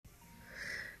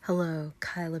Hello,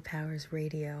 Kyla Powers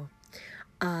Radio.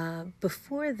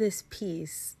 Before this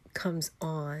piece comes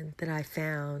on that I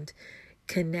found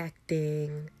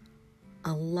connecting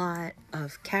a lot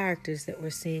of characters that we're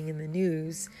seeing in the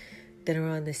news that are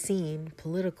on the scene,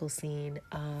 political scene,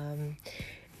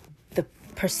 the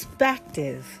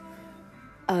perspective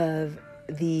of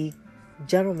the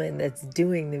gentleman that's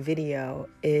doing the video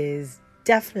is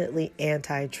definitely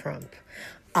anti-Trump.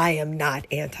 I am not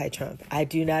anti-Trump. I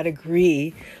do not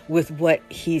agree with what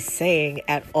he's saying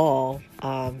at all.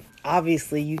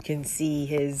 Obviously, you can see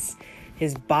his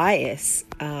bias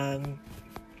in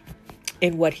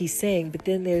what he's saying, but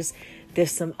then there's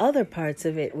some other parts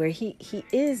of it where he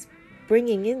is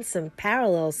bringing in some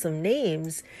parallels, some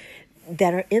names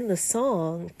that are in the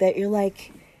song that you're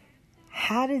like,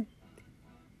 how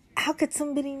could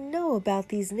somebody know about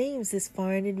these names this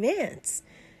far in advance?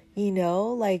 You know,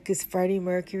 like, is Freddie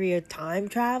Mercury a time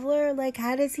traveler? Like,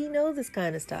 how does he know this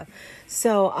kind of stuff?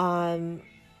 So,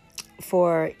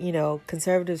 for,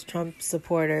 conservatives, Trump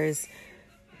supporters,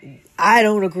 I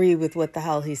don't agree with what the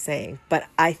hell he's saying. But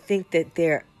I think that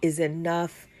there is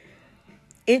enough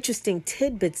interesting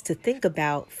tidbits to think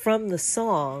about from the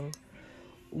song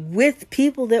with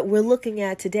people that we're looking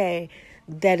at today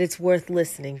that it's worth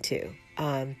listening to.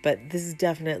 But this is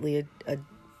definitely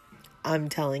I'm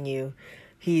telling you,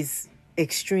 he's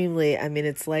extremely,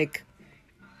 it's like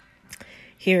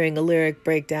hearing a lyric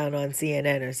breakdown on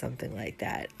CNN or something like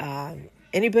that.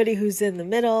 Anybody who's in the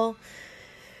middle,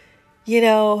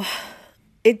 isn't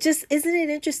it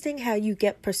interesting how you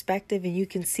get perspective and you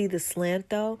can see the slant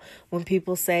though, when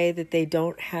people say that they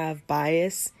don't have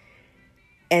bias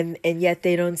and yet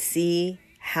they don't see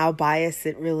how biased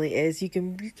it really is. You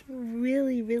can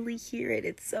really, really hear it.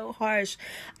 It's so harsh.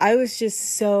 I was just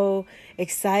so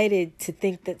excited to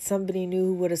think that somebody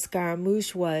knew what a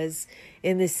Scaramouche was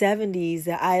in the 70s.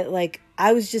 That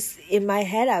I was just, in my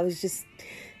head, I was just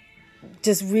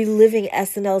reliving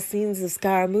SNL scenes of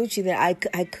Scaramouche that I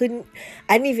didn't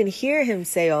even hear him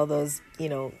say all those,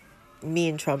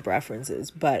 mean Trump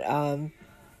references. But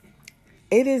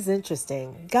it is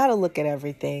interesting. Got to look at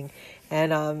everything.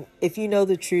 And if you know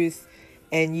the truth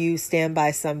and you stand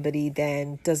by somebody,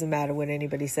 then doesn't matter what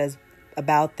anybody says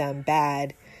about them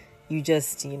bad. You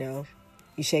just, you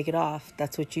shake it off.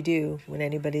 That's what you do when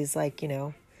anybody's like,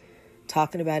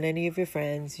 talking about any of your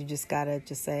friends. You just got to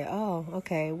just say, oh,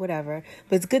 okay, whatever.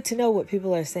 But it's good to know what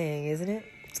people are saying, isn't it?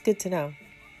 It's good to know.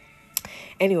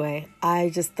 Anyway, I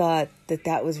just thought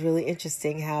that was really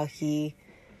interesting how he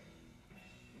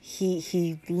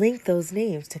linked those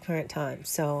names to current times.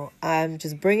 So I'm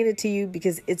just bringing it to you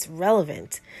because it's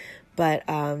relevant, but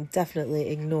definitely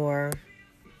ignore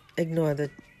the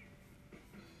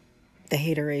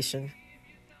hateration.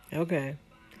 Okay,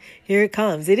 here it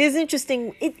comes. It is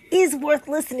interesting. It is worth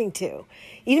listening to,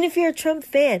 even if you're a Trump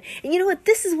fan. And you know what?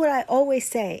 This is what I always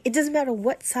say. It doesn't matter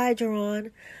what side you're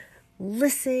on.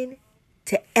 Listen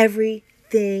to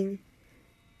everything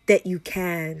that you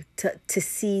can to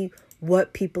see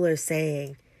what people are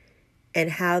saying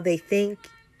and how they think.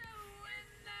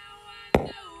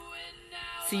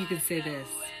 So you can say this.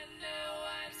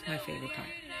 It's my favorite part.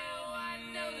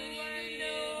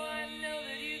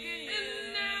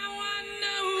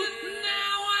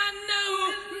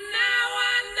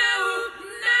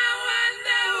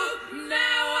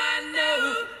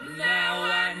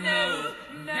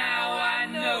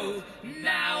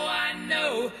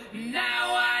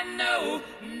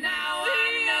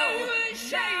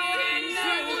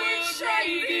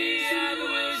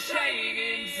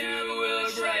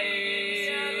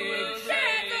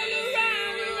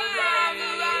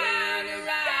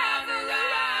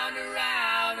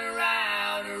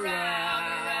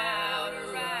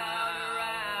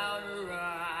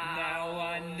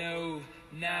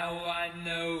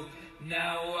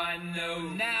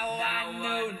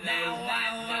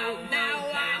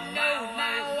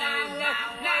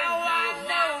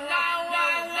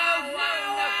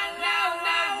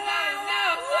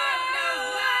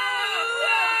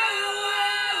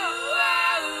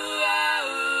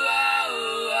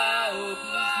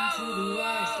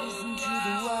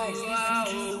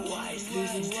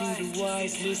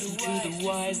 Listen to the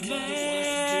wise man.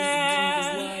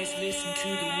 Listen to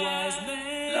the wise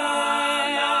man. La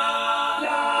la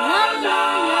la la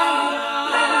la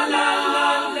la la la la la la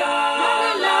la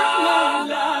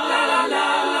la.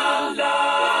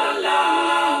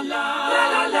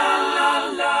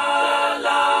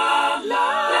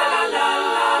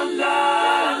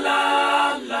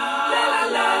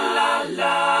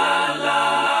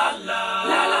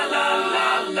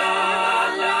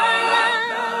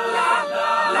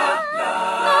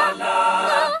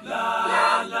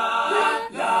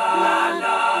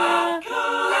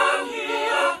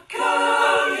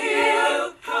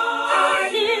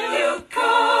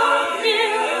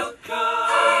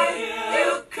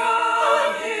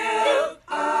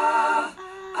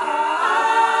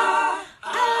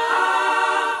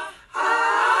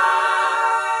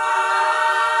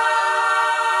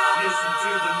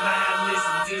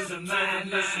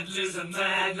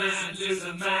 Listen to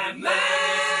the man.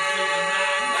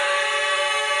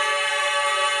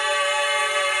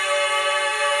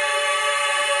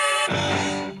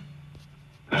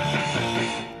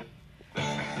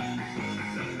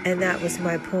 And that was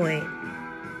my point,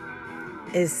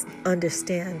 is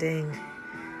understanding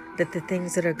that the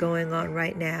things that are going on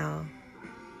right now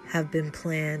have been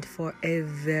planned for a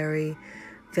very,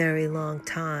 very long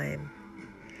time.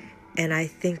 And I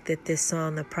think that this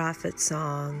song, the Prophet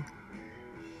song,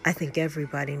 I think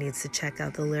everybody needs to check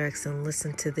out the lyrics and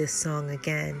listen to this song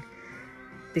again,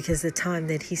 because the time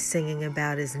that he's singing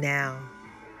about is now.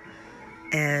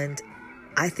 And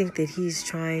I think that he's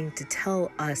trying to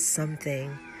tell us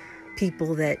something,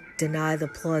 people that deny the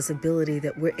plausibility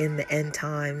that we're in the end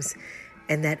times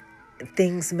and that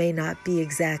things may not be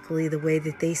exactly the way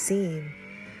that they seem,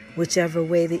 whichever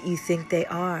way that you think they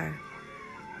are.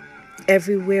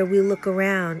 Everywhere we look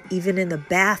around, even in the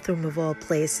bathroom of all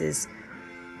places,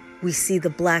 we see the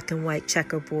black and white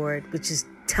checkerboard, which is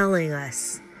telling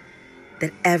us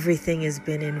that everything has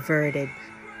been inverted.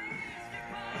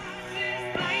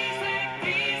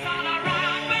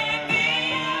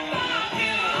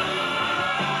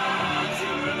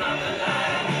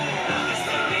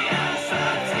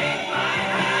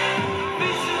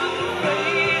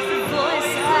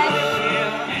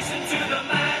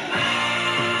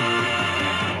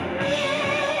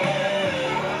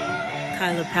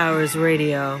 Kyla Powers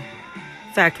Radio.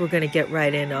 In fact, we're going to get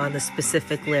right in on the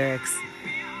specific lyrics.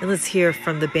 And let's hear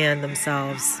from the band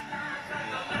themselves.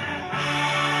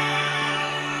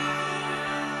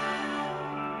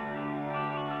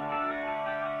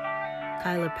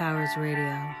 Kyla Powers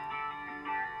Radio.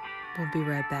 We'll be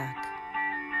right back.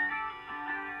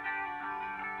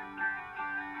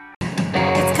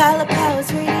 It's Kyla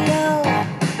Powers Radio.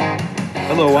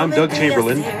 Hello, I'm Doug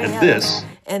Chamberlain, and this...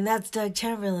 And that's Doug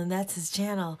Chamberlain. That's his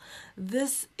channel.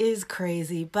 This is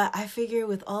crazy, but I figure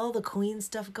with all the Queen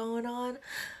stuff going on,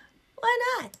 why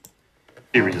not?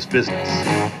 Serious business.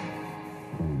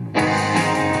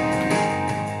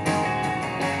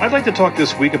 I'd like to talk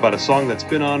this week about a song that's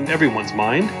been on everyone's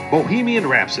mind, Bohemian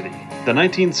Rhapsody, the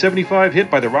 1975 hit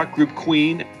by the rock group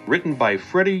Queen, written by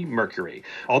Freddie Mercury.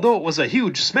 Although it was a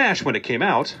huge smash when it came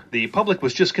out, the public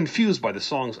was just confused by the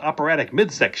song's operatic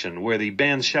midsection, where the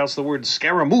band shouts the word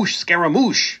Scaramouche,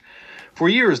 Scaramouche. For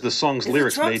years, the song's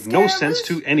lyrics made no sense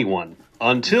to anyone.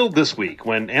 Until this week,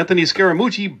 when Anthony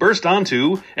Scaramucci burst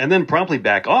onto, and then promptly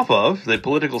back off of, the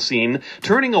political scene,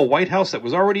 turning a White House that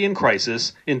was already in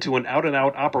crisis into an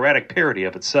out-and-out operatic parody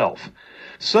of itself.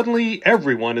 Suddenly,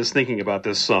 everyone is thinking about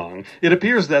this song. It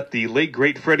appears that the late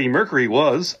great Freddie Mercury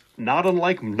was, not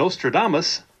unlike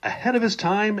Nostradamus, ahead of his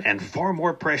time and far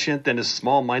more prescient than his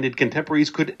small-minded contemporaries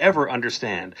could ever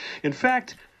understand. In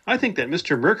fact, I think that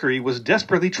Mr. Mercury was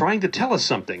desperately trying to tell us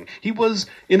something. He was,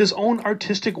 in his own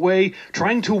artistic way,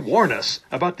 trying to warn us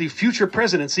about the future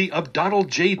presidency of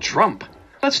Donald J. Trump.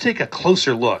 Let's take a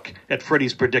closer look at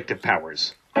Freddie's predictive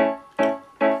powers.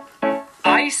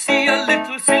 I see a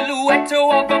little silhouette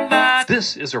of a man.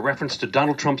 This is a reference to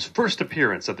Donald Trump's first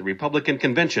appearance at the Republican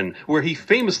convention, where he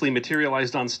famously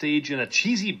materialized on stage in a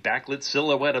cheesy backlit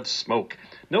silhouette of smoke.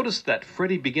 Notice that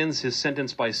Freddie begins his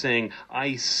sentence by saying,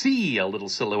 I see a little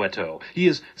silhouetto. He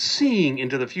is seeing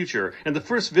into the future, and the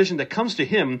first vision that comes to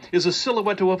him is a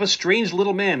silhouetto of a strange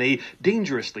little man, a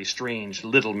dangerously strange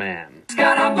little man.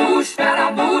 Scaramouche,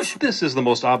 Scaramouche. This is the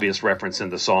most obvious reference in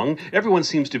the song. Everyone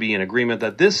seems to be in agreement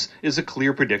that this is a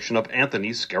clear prediction of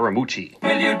Anthony Scaramucci.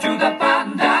 Will you do the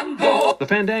fandango? The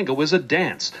fandango is a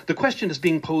dance. The question is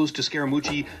being posed to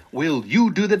Scaramucci, will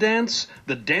you do the dance?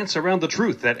 The dance around the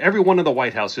truth that everyone in the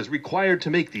White House is required to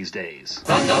make these days.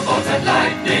 Thunderbolts and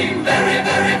lightning, very,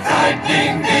 very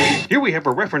frightening me. Here we have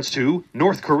a reference to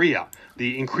North Korea.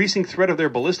 The increasing threat of their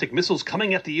ballistic missiles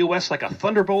coming at the U.S. like a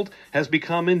thunderbolt has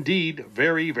become indeed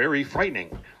very, very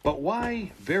frightening. But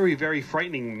why very, very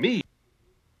frightening me?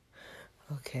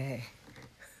 Okay,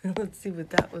 let's see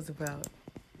what that was about.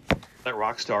 That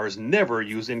rock stars never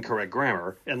use incorrect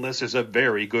grammar unless there's a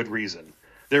very good reason.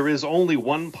 There is only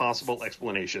one possible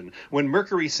explanation. When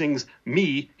Mercury sings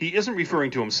me, he isn't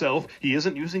referring to himself, he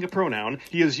isn't using a pronoun,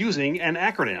 he is using an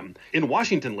acronym. In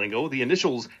Washington lingo, the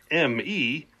initials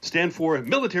ME stand for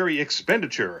military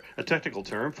expenditure, a technical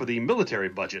term for the military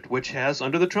budget, which has,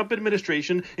 under the Trump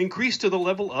administration, increased to the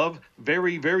level of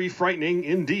very, very frightening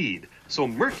indeed. So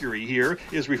Mercury here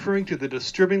is referring to the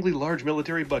disturbingly large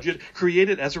military budget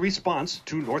created as a response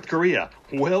to North Korea.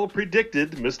 Well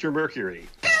predicted, Mr. Mercury.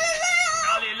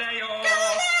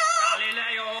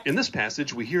 In this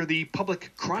passage, we hear the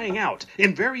public crying out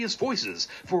in various voices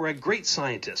for a great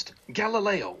scientist,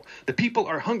 Galileo. The people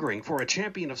are hungering for a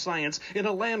champion of science in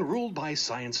a land ruled by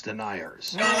science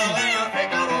deniers.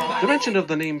 The mention of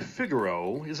the name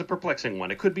Figaro is a perplexing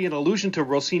one. It could be an allusion to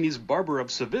Rossini's Barber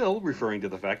of Seville, referring to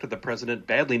the fact that the president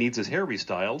badly needs his hair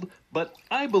restyled, but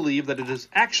I believe that it is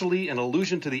actually an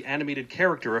allusion to the animated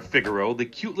character of Figaro, the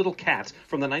cute little cat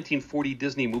from the 1940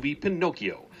 Disney movie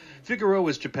Pinocchio. Figaro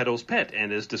is Geppetto's pet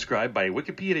and is described by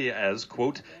Wikipedia as,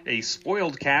 quote, a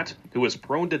spoiled cat who is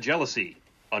prone to jealousy,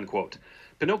 unquote.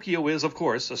 Pinocchio is, of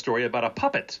course, a story about a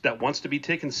puppet that wants to be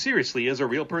taken seriously as a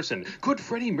real person. Could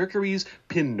Freddie Mercury's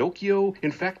Pinocchio,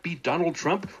 in fact, be Donald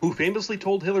Trump, who famously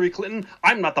told Hillary Clinton,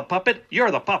 I'm not the puppet, you're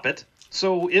the puppet?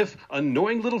 So if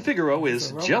annoying little Figaro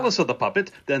is jealous of the puppet,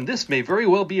 then this may very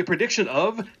well be a prediction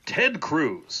of Ted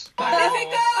Cruz.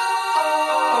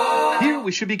 Here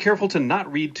we should be careful to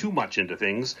not read too much into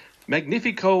things.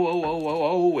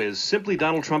 Magnifico is simply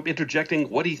Donald Trump interjecting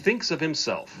what he thinks of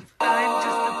himself. I'm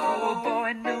just a poor boy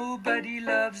and nobody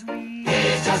loves me.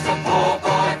 He's just a poor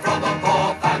boy from a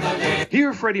poor family.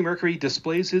 Here Freddie Mercury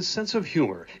displays his sense of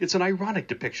humor. It's an ironic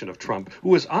depiction of Trump,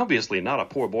 who is obviously not a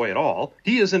poor boy at all.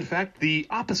 He is in fact the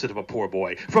opposite of a poor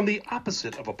boy, from the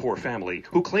opposite of a poor family,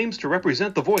 who claims to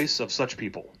represent the voice of such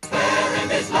people. Sparing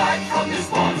his life from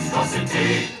this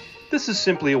monstrosity. This is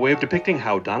simply a way of depicting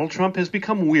how Donald Trump has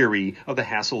become weary of the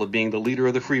hassle of being the leader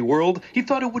of the free world. He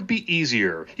thought it would be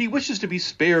easier. He wishes to be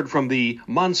spared from the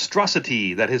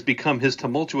monstrosity that has become his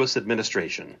tumultuous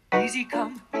administration. Easy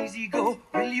come, easy go,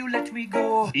 will you let me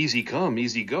go? Easy come,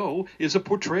 easy go is a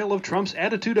portrayal of Trump's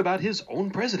attitude about his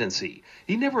own presidency.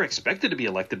 He never expected to be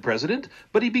elected president,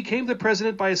 but he became the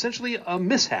president by essentially a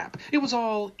mishap. It was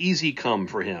all easy come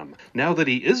for him. Now that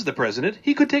he is the president,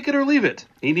 he could take it or leave it.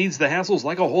 He needs the hassles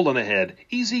like a hole in the head.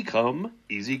 Easy come,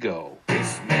 easy go.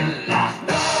 Bismillah,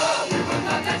 no, we will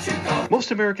not let you go.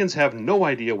 Most Americans have no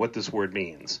idea what this word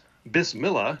means.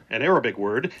 Bismillah, an Arabic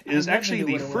word, is actually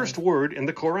the first word in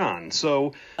the Quran.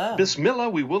 So,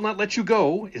 Bismillah, we will not let you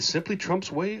go, is simply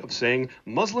Trump's way of saying,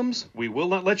 Muslims, we will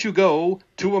not let you go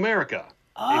to America.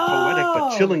 A poetic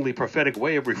but chillingly prophetic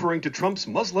way of referring to Trump's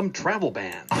Muslim travel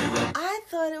ban. I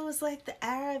thought it was like the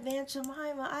Arab Aunt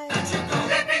Jemima.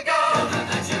 Let me go,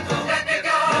 let you go, let me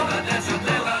go,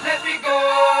 let me go.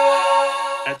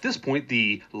 At this point,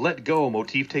 the let go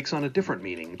motif takes on a different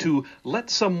meaning. To let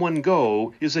someone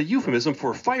go is a euphemism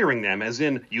for firing them, as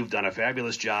in, you've done a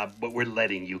fabulous job, but we're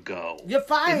letting you go. You're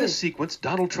fired. In this sequence,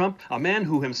 Donald Trump, a man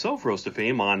who himself rose to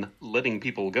fame on letting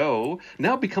people go,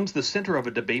 now becomes the center of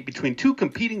a debate between two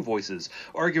competing voices,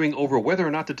 arguing over whether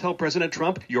or not to tell President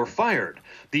Trump, you're fired.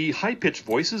 The high-pitched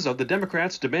voices of the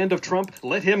Democrats demand of Trump,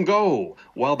 let him go,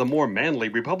 while the more manly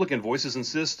Republican voices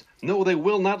insist, no, they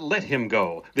will not let him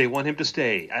go. They want him to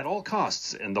stay at all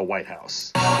costs in the White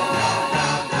House.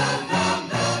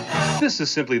 This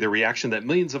is simply the reaction that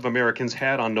millions of Americans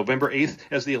had on November 8th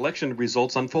as the election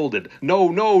results unfolded. No,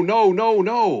 no, no, no,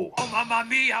 no. Oh, mamma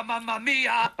mia, mamma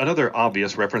mia. Another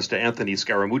obvious reference to Anthony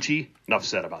Scaramucci. Enough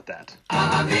said about that.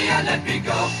 Mamma mia, let me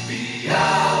go.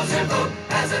 Beelzebub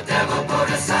has a devil put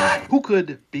aside. Who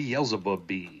could Beelzebub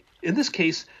be? In this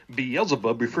case,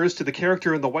 Beelzebub refers to the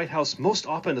character in the White House most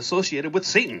often associated with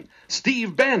Satan,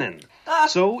 Steve Bannon.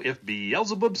 So, if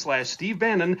Beelzebub/Steve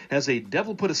Bannon has a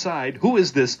devil put aside, who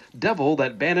is this devil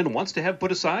that Bannon wants to have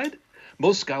put aside?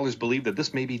 Most scholars believe that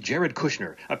this may be Jared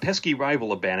Kushner, a pesky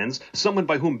rival of Bannon's, someone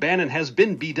by whom Bannon has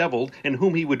been bedeviled and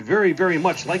whom he would very, very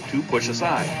much like to push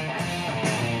aside.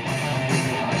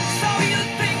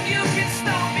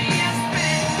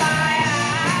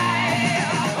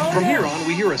 From here on,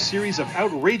 we hear a series of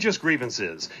outrageous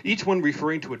grievances, each one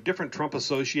referring to a different Trump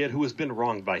associate who has been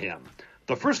wronged by him.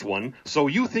 The first one, so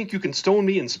you think you can stone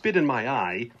me and spit in my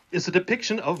eye, is a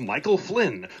depiction of Michael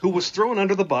Flynn, who was thrown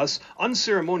under the bus,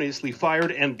 unceremoniously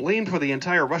fired, and blamed for the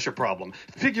entire Russia problem,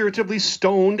 figuratively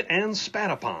stoned and spat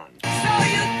upon. So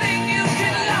you think you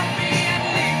can love me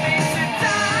and leave me to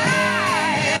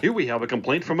die? Here we have a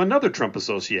complaint from another Trump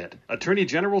associate, Attorney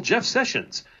General Jeff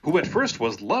Sessions, who at first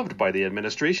was loved by the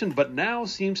administration, but now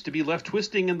seems to be left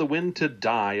twisting in the wind to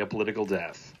die a political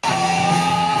death.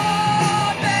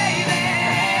 Oh, baby,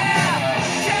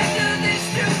 can't do this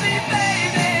to me,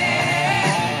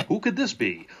 baby. Who could this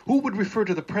be? Who would refer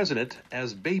to the president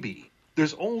as baby?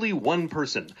 There's only one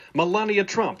person, Melania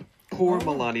Trump. Poor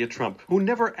Melania Trump, who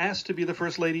never asked to be the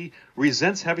First Lady,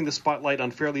 resents having the spotlight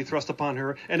unfairly thrust upon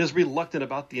her, and is reluctant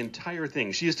about the entire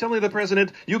thing. She is telling the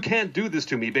president, you can't do this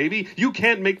to me, baby. You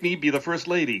can't make me be the First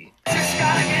Lady. Just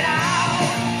gotta get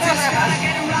out. Just gotta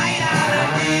get right out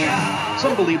of here.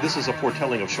 Some believe this is a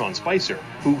foretelling of Sean Spicer,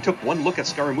 who took one look at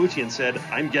Scaramucci and said,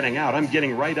 "I'm getting out, I'm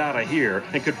getting right out of here,"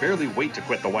 and could barely wait to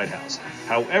quit the White House.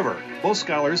 However, most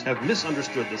scholars have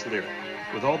misunderstood this lyric.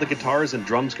 With all the guitars and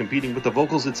drums competing with the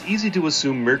vocals, it's easy to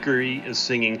assume Mercury is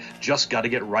singing, "Just gotta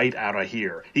get right out of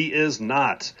here." He is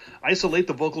not. Isolate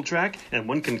the vocal track, and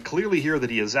one can clearly hear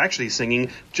that he is actually singing,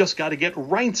 "Just gotta get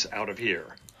right out of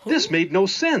here." This made no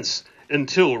sense.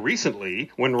 Until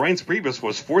recently, when Reince Priebus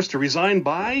was forced to resign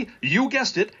by, you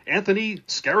guessed it, Anthony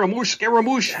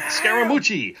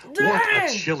Scaramucci. What a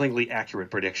chillingly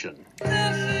accurate prediction.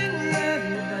 Nothing really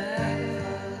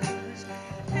matters.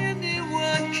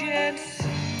 Anyone can see.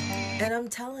 And I'm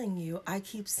telling you, I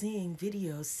keep seeing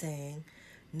videos saying,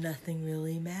 nothing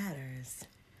really matters.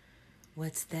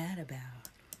 What's that about?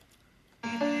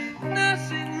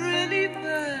 Nothing really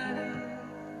matters.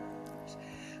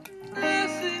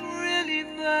 Nothing really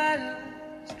matters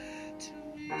to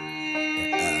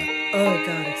me. Oh,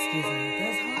 God, excuse me.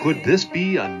 That's hard. Could this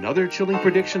be another chilling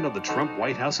prediction of the Trump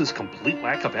White House's complete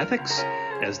lack of ethics?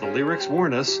 As the lyrics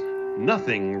warn us,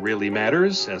 nothing really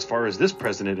matters as far as this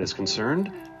president is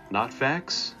concerned. Not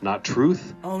facts, not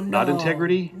truth, Oh, no. not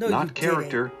integrity, No, not you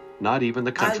character, didn't. not even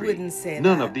the country. I wouldn't say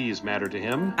None that. of these matter to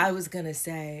him. I was going to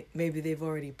say maybe they've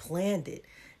already planned it.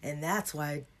 And that's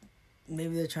why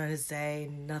maybe they're trying to say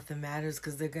nothing matters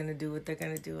because they're going to do what they're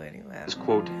going to do anyway. As,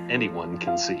 quote, anyone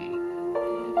can see.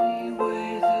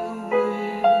 Anyway, the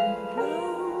wind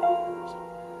blows.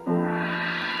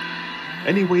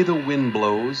 Any way the wind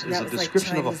blows is That a was like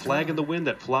description of a Chinese flag in the drama. wind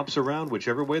that flops around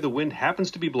whichever way the wind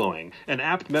happens to be blowing. An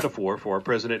apt metaphor for a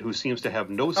president who seems to have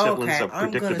no semblance Okay, of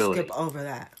I'm going to predictability. skip over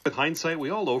that. With hindsight,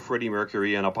 we all owe Freddie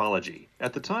Mercury an apology.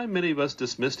 At the time, many of us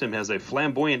dismissed him as a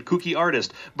flamboyant, kooky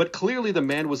artist, but clearly the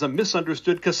man was a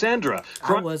misunderstood Cassandra.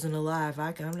 I wasn't alive.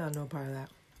 I'm not no part of that.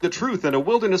 The truth in a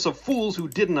wilderness of fools who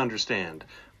didn't understand.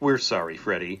 We're sorry,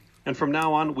 Freddie. And from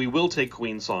now on, we will take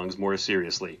Queen songs more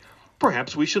seriously.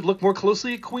 Perhaps we should look more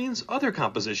closely at Queen's other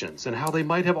compositions and how they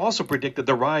might have also predicted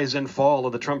the rise and fall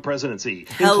of the Trump presidency,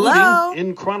 Hello? including,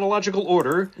 in chronological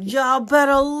order, Y'all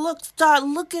better start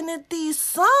looking at these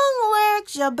song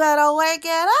lyrics. You better wake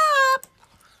it up.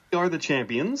 Are the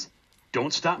Champions,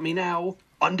 Don't Stop Me Now,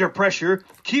 Under Pressure,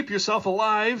 Keep Yourself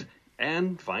Alive,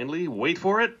 and finally, wait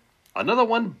for it, another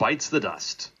one bites the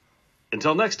dust.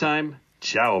 Until next time,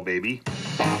 ciao, baby.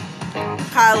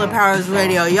 Kyla Powers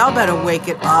Radio, y'all better wake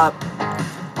it up.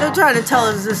 They're trying to tell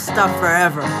us this stuff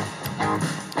forever.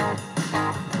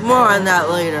 More on that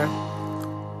later.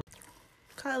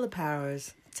 Kyla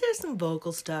Powers, here's some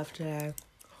vocal stuff today.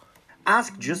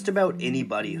 Ask just about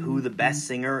anybody who the best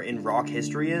singer in rock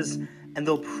history is, and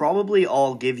they'll probably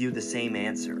all give you the same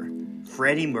answer.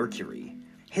 Freddie Mercury.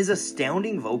 His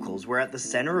astounding vocals were at the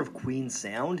center of Queen's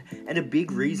sound, and a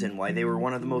big reason why they were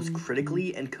one of the most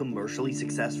critically and commercially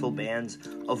successful bands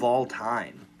of all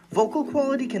time. Vocal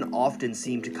quality can often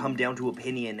seem to come down to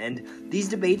opinion, and these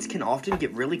debates can often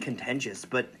get really contentious,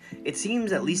 but it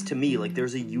seems, at least to me, like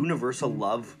there's a universal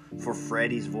love for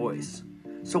Freddie's voice.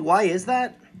 So why is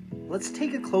that? Let's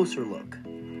take a closer look.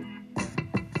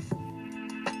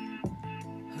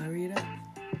 Hurry it up.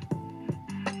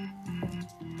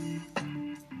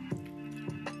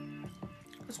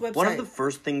 Website. One of the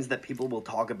first things that people will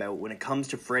talk about when it comes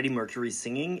to Freddie Mercury's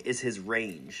singing is his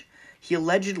range. He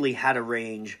allegedly had a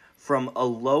range from a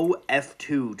low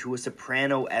F2 to a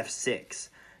soprano F6.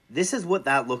 This is what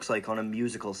that looks like on a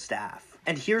musical staff.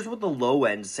 And here's what the low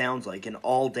end sounds like in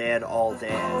All Dead, All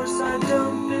Dead. I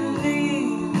don't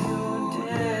believe you're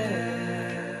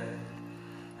dead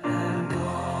and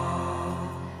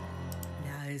gone.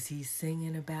 Now, is he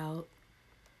singing about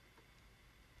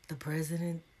the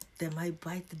president that might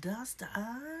bite the dust? We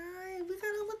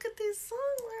gotta look at these song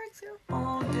lyrics here.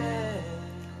 All dead.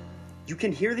 You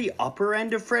can hear the upper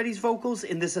end of Freddie's vocals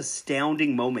in this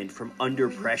astounding moment from Under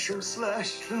Pressure.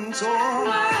 Slashed and torn.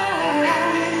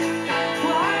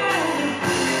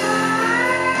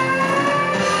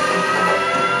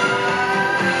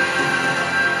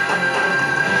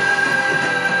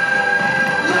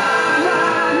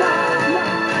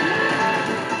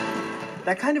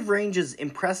 That kind of range is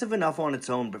impressive enough on its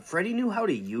own, but Freddie knew how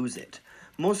to use it.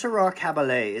 Montserrat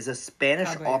Caballé is a Spanish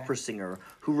opera singer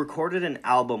who recorded an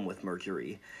album with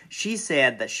Mercury. She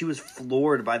said that she was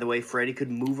floored by the way Freddie could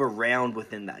move around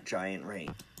within that giant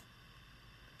range.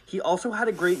 He also had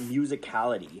a great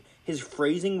musicality. His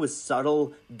phrasing was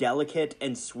subtle, delicate,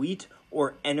 and sweet,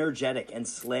 or energetic and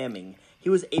slamming. He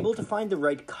was able to find the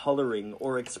right coloring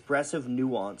or expressive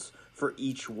nuance for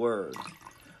each word.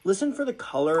 Listen for the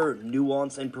color,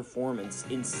 nuance, and performance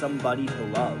in Somebody to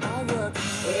Love. I work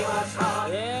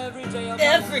hard every day.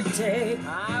 Every day.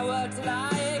 I work till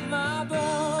I ache my brain.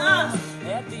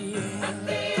 At the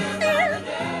end,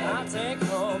 I'll take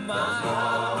home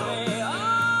my way.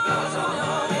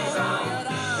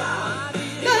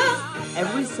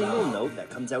 Every single note that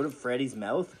comes out of Freddie's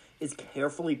mouth is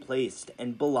carefully placed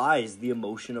and belies the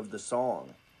emotion of the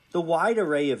song. The wide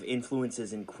array of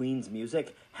influences in Queen's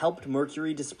music helped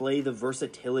Mercury display the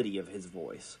versatility of his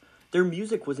voice. Their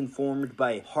music was informed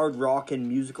by hard rock and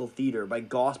musical theater, by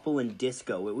gospel and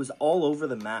disco. It was all over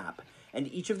the map, and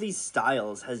each of these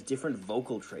styles has different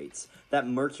vocal traits that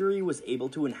Mercury was able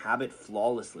to inhabit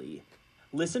flawlessly.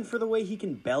 Listen for the way he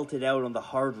can belt it out on the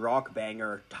hard rock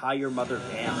banger, Tie Your Mother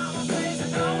Down.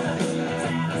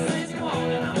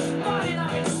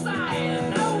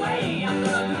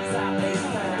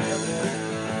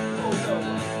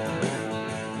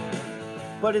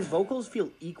 But his vocals feel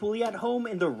equally at home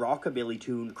in the rockabilly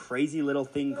tune Crazy Little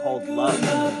Thing Called Love.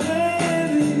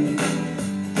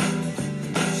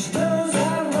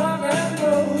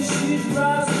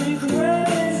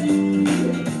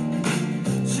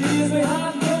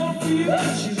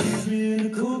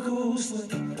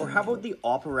 Or how about the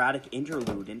operatic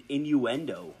interlude in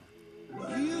Innuendo?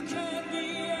 You can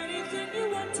be anything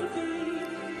you want to be.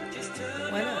 Just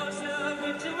turn Why not? yourself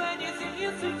into anything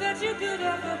you think that you could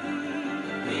ever be.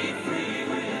 Be free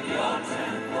with your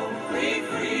tempo. Be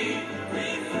free, be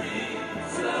free.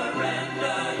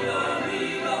 Surrender your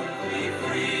ego. Be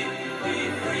free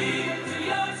to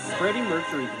yourself. Freddie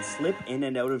Mercury can slip in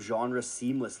and out of genres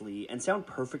seamlessly and sound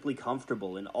perfectly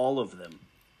comfortable in all of them.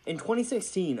 In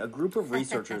 2016, a group of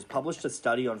researchers published a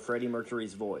study on Freddie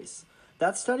Mercury's voice.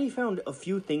 That study found a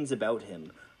few things about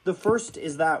him. The first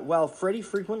is that while Freddie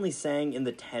frequently sang in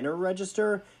the tenor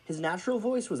register, his natural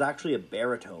voice was actually a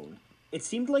baritone. It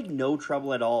seemed like no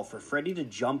trouble at all for Freddie to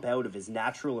jump out of his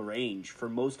natural range for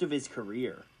most of his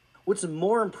career. What's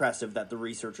more impressive that the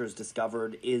researchers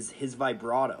discovered is his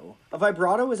vibrato. A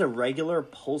vibrato is a regular,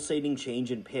 pulsating change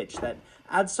in pitch that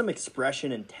adds some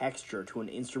expression and texture to an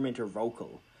instrument or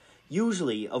vocal.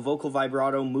 Usually, a vocal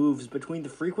vibrato moves between the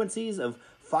frequencies of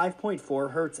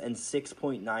 5.4 Hz and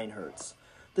 6.9 Hz.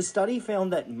 The study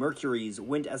found that Mercury's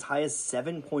went as high as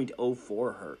 7.04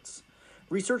 Hz.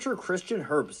 Researcher Christian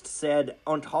Herbst said,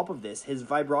 on top of this, his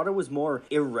vibrato was more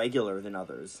irregular than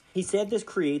others. He said this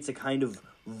creates a kind of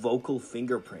vocal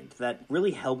fingerprint that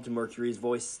really helped Mercury's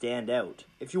voice stand out.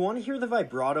 If you want to hear the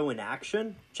vibrato in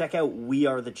action, check out We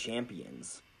Are the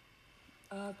Champions.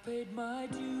 I've paid my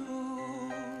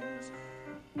dues,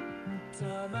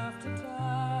 time after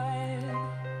time.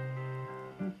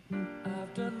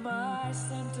 I've done my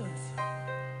sentence,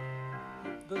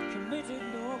 but committed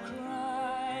no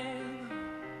crime.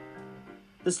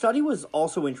 The study was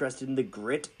also interested in the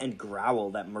grit and growl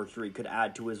that Mercury could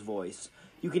add to his voice.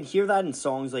 You can hear that in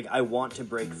songs like I Want to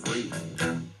Break Free.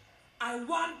 I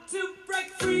want to break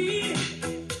free.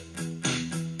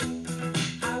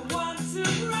 I want to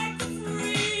break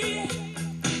free.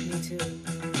 Me too.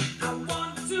 I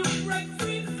want to break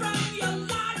free from your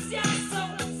lies. You're so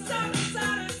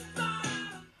satisfied.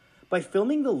 By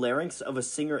filming the larynx of a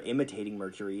singer imitating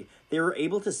Mercury, they were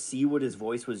able to see what his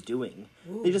voice was doing.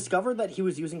 They discovered that he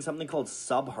was using something called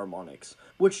subharmonics,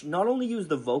 which not only use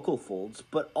the vocal folds,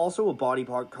 but also a body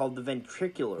part called the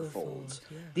ventricular folds.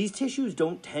 Yeah. These tissues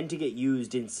don't tend to get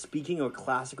used in speaking or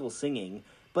classical singing,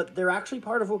 but they're actually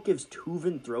part of what gives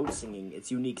Tuvan throat singing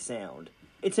its unique sound.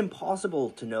 It's impossible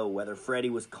to know whether Freddie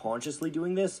was consciously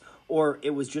doing this, or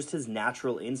it was just his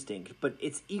natural instinct, but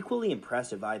it's equally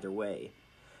impressive either way.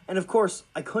 And of course,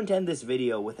 I couldn't end this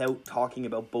video without talking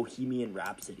about Bohemian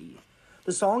Rhapsody.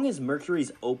 The song is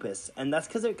Mercury's opus, and that's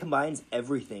because it combines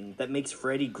everything that makes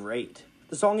Freddie great.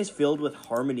 The song is filled with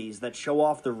harmonies that show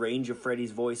off the range of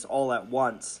Freddie's voice all at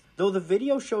once. Though the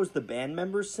video shows the band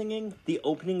members singing, the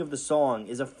opening of the song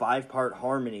is a 5-part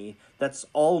harmony that's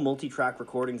all multi-track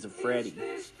recordings of Freddie. Is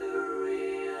this the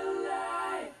real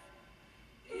life?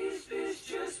 Is this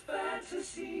just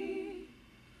fantasy?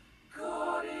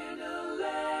 Caught in a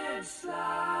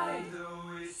landslide,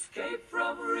 no escape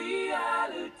from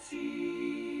reality.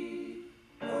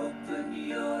 Open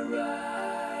your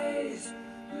eyes,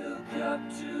 look up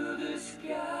to the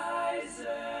skies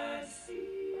and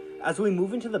see. As we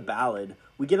move into the ballad,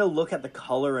 we get a look at the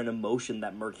color and emotion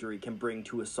that Mercury can bring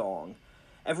to a song.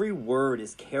 Every word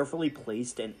is carefully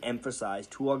placed and emphasized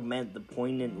to augment the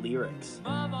poignant lyrics.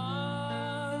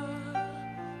 Mama,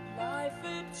 life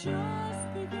had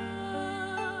just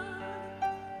begun,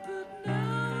 but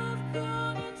now I've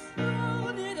gone and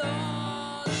thrown it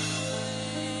all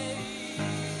away.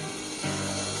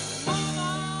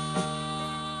 Mama,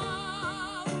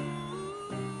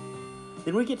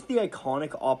 Then we get to the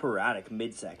iconic operatic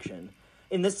midsection.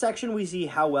 In this section, we see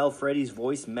how well Freddie's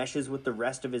voice meshes with the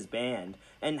rest of his band,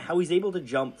 and how he's able to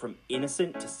jump from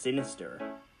innocent to sinister.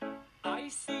 I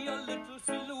see a little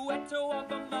silhouette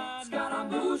of a man.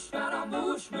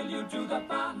 Scaramouche, will you do the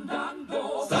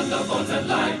fandango? Thunderbolts and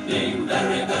lightning,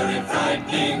 very, very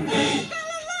frightening me.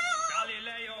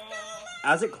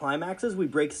 As it climaxes, we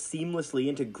break seamlessly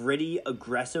into gritty,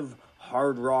 aggressive,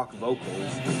 hard rock vocals.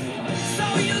 So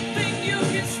you think you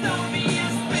can stop me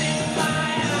and spit my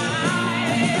eye?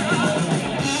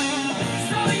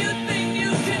 So you think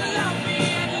you can love me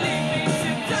and leave me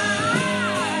to die?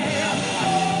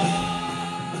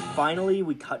 Finally,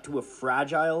 we cut to a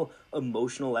fragile,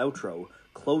 emotional outro,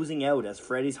 closing out as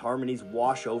Freddie's harmonies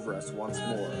wash over us once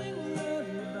more.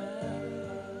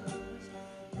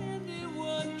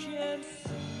 Anyone can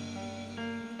see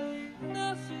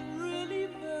nothing really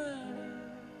matters.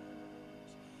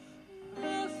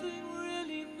 Nothing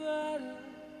really matters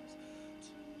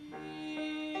to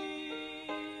me.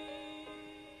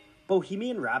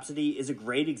 Bohemian Rhapsody is a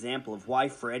great example of why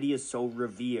Freddie is so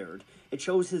revered. It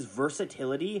shows his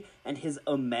versatility and his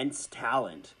immense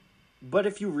talent. But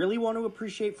if you really want to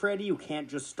appreciate Freddie, you can't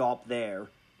just stop there.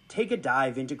 Take a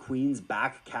dive into Queen's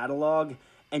back catalog,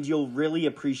 and you'll really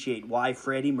appreciate why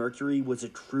Freddie Mercury was a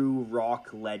true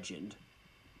rock legend.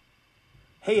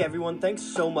 Hey everyone, thanks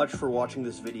so much for watching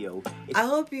this video. I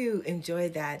hope you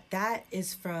enjoyed that. That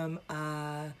is from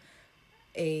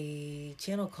a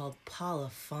channel called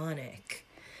Polyphonic.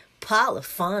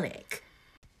 Polyphonic.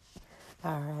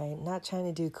 All right, not trying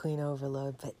to do Queen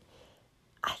overload, but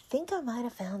I think I might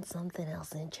have found something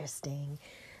else interesting.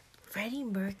 Freddie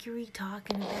Mercury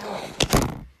talking about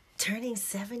turning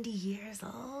 70 years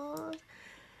old.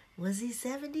 Was he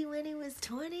 70 when he was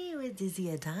 20? Is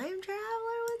he a time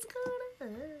traveler? What's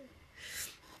going on?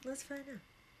 Let's find out.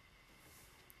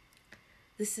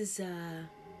 This is a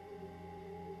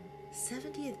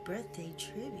 70th birthday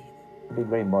tribute. Being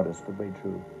very modest, but very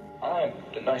true. I'm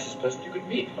the nicest person you could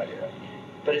meet, my dear.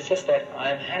 But it's just that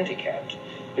I'm handicapped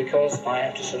because I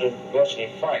have to sort of virtually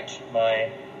fight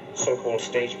my so-called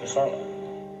stage persona.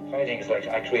 Fighting is like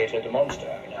I created the monster.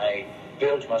 I mean, I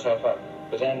built myself up,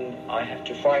 but then I have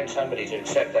to find somebody to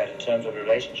accept that in terms of a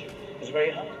relationship. It's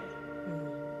very hard.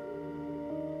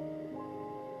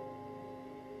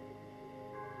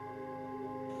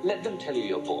 Let them tell you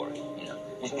you're boring, you know.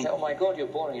 You can say, oh my God, you're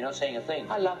boring, you're not saying a thing.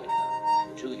 I love it.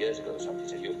 2 years ago, somebody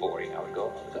said you're boring. I would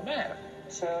go mad.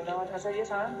 So now I say,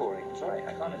 yes, I am boring. Sorry,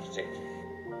 I can't entertain you.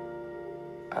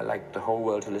 I like the whole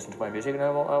world to listen to my music, and I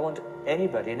want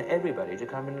anybody and everybody to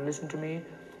come and listen to me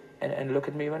and look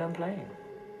at me when I'm playing.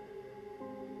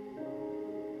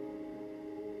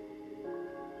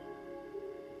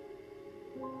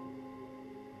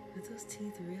 Are those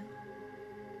teeth real?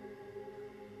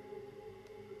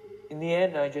 In the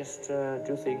end, I just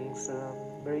do things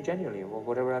very genuinely, or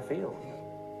whatever I feel.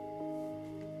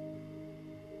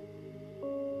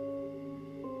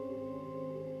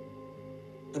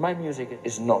 My music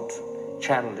is not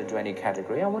channeled into any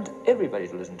category. I want everybody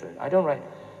to listen to it. I don't write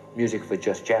music for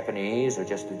just Japanese or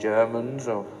just the Germans.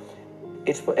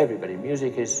 It's for everybody.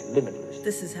 Music is limitless.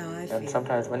 This is how I feel. And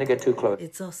sometimes when they get too close,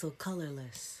 It's also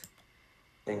colorless.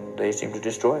 they seem to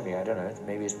destroy me. I don't know.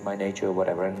 Maybe it's my nature or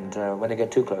whatever. And when they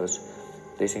get too close,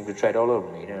 they seem to tread all over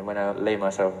me. And when I lay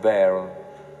myself bare,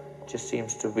 it just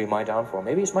seems to be my downfall.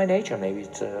 Maybe it's my nature. Maybe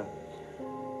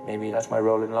that's my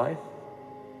role in life.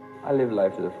 I live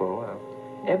life to the full.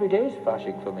 Every day is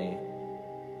flashing for me.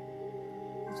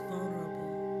 It's vulnerable.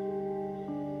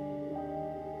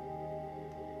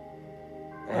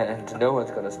 And no one's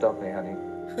going to stop me, honey.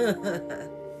 I love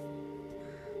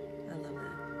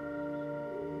that.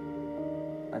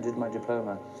 I did my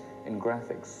diploma in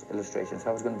graphics illustration,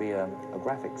 so I was going to be a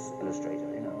graphics illustrator.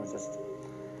 You know,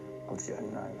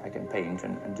 I can paint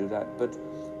and do that. But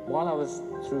while I was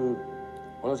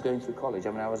going through college,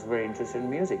 I was very interested in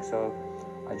music, so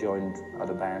I joined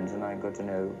other bands and I got to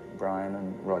know Brian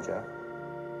and Roger.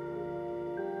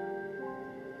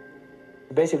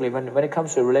 Basically, when it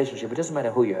comes to a relationship, it doesn't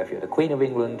matter who you are, if you're the Queen of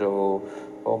England or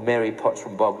Mary Potts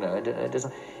from Bognor. It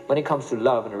doesn't. When it comes to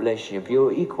love and a relationship,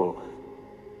 you're equal.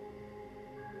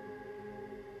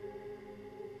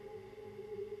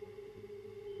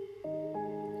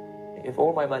 If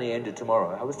all my money ended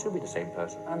tomorrow, I would still be the same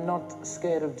person. I'm not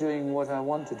scared of doing what I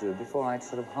want to do. Before, I'd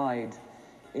sort of hide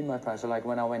in my private. So like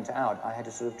when I went out, I had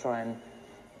to sort of try and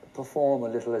perform a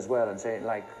little as well and say,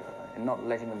 and not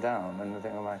letting them down. And the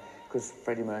thing because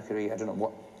Freddie Mercury, I don't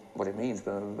know what it means,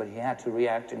 but he had to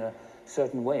react in a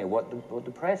certain way, what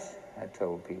the press had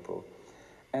told people.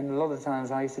 And a lot of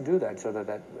times I used to do that so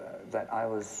that I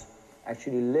was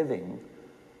actually living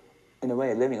in a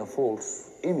way, living a false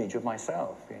image of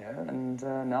myself, you know, and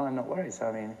now I'm not worried. So,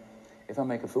 I mean, if I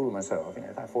make a fool of myself, you know,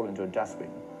 if I fall into a dustbin,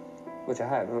 which I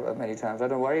have many times, I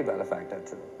don't worry about the fact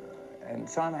that, and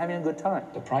so I'm having a good time.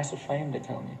 The price of fame, they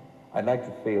tell me. I'd like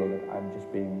to feel that I'm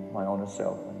just being my honest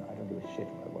self, and I don't give a shit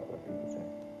about what other people say.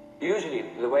 Usually,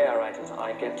 the way I write is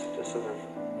I get the sort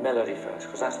of melody first,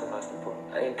 because that's the most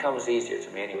important. And it comes easier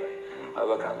to me anyway. I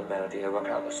work out the melody, I work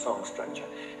out the song structure,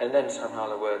 and then somehow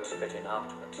the words fit in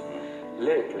afterwards.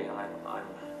 Lyrically, I'm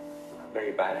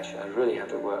very bad actually. I really have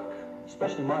to work.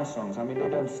 Especially my songs. I mean, they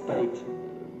don't state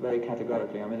very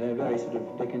categorically. I mean, they're very sort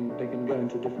of they can go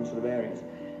into different sort of areas,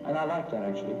 and I like that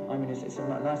actually. I mean, it's a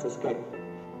nice escape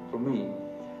for me,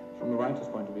 from the writer's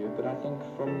point of view. But I think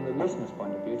from the listener's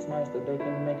point of view, it's nice that they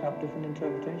can make up different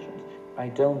interpretations. I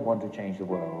don't want to change the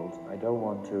world. I don't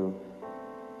want to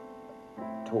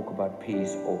talk about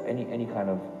peace or any kind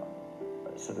of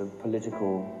sort of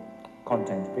political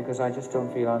content, because I just don't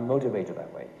feel I'm motivated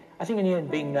that way. I think in the end,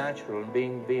 being natural and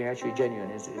being actually genuine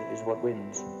is what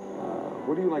wins.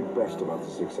 What do you like best about the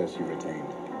success you've attained?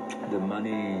 The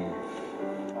money.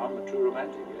 I'm a true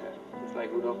romantic, just like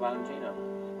Rudolph Valentino.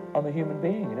 I'm a human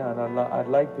being, you know, and I'd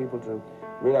like people to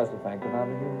realize the fact that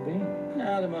I'm a human being.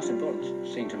 No, the most important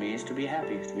thing to me is to be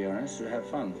happy, to be honest, to have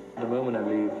fun. The moment I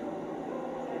leave,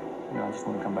 you know, I just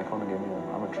want to come back on again. You know,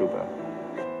 I'm a trooper.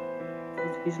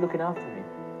 He's looking after me.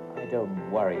 I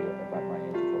don't worry about my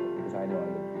age at all, because I know I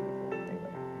look beautiful.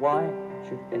 Anyway, why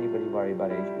should anybody worry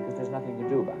about age? Because there's nothing to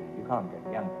do about it. You can't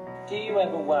get younger. Do you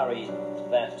ever worry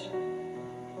that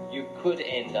you could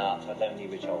end up a lonely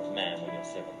rich old man when you're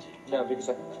 70? No, because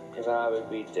I would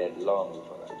be dead long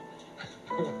before that.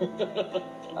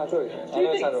 I told you. Do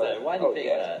you think so? Why do you think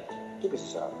that?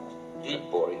 Because it's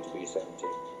boring to be 70.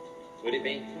 Would it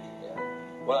be? Yeah.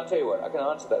 Well, I'll tell you what, I can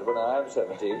answer that when I am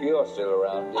 70, if you're still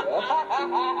around. Yeah.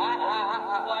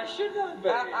 Why should I be?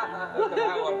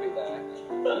 I won't be there.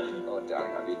 Oh,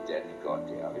 darling, I'll be dead and gone,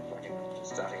 dear. I'll be fucking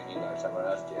starting a new life somewhere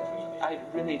else, dear. I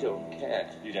really don't care.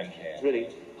 You don't care? Really.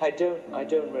 I don't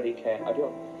really care. I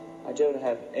don't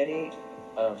have any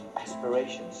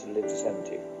aspirations to live to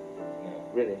 70.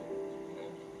 No. Really.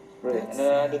 Really. And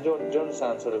I don't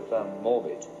sound sort of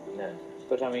morbid. No.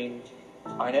 But I mean,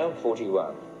 I know I'm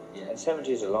 41, Yeah. and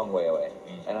 70 is a long way away,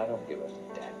 and I don't give a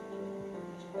damn.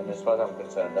 And as far as I'm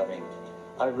concerned, I mean,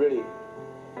 I really,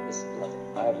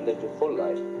 I have lived a full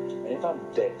life, and if I'm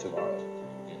dead tomorrow,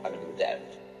 I don't give a damn.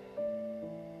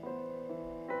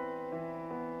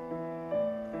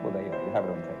 Well, there you go. You have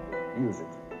it on tape. Use it.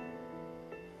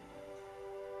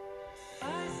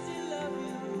 I still love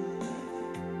you.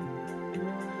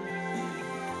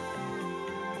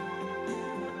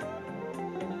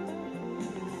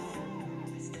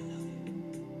 I still love you.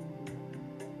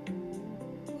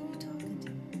 Who are you talking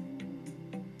to?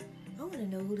 I want to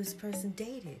know who this person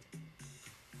dated.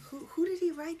 Who did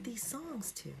he write these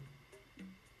songs to?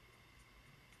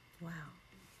 Wow.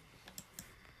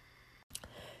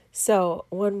 So,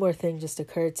 one more thing just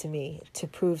occurred to me to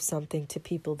prove something to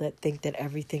people that think that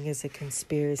everything is a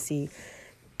conspiracy.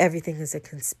 Everything is a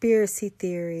conspiracy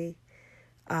theory.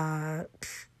 And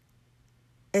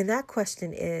that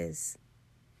question is,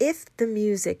 if the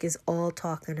music is all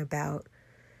talking about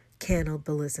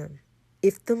cannibalism,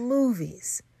 if the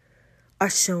movies are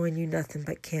showing you nothing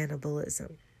but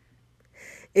cannibalism,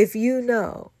 if you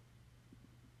know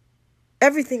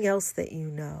everything else that you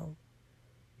know,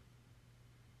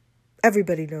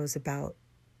 everybody knows about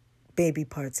baby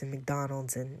parts in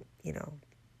McDonald's and, you know,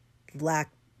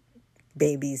 black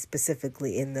babies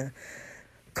specifically in the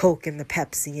Coke and the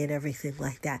Pepsi and everything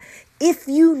like that. If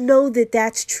you know that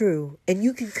that's true and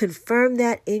you can confirm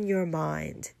that in your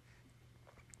mind,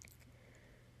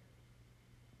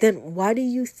 then why do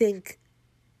you think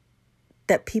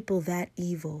that people that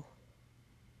evil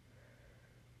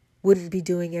wouldn't be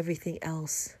doing everything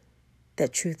else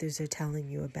that truthers are telling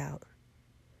you about?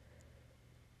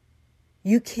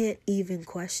 You can't even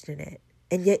question it.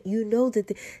 And yet you know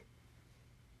that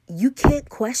you can't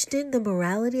question the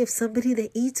morality of somebody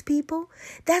that eats people.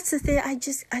 That's the thing. I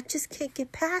just can't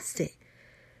get past it.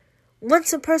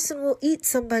 Once a person will eat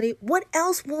somebody, what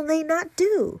else will they not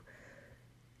do?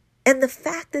 And the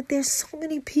fact that there's so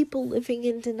many people living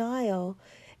in denial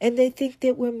and they think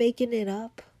that we're making it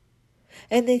up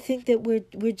and they think that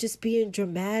we're just being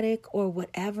dramatic or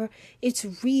whatever, it's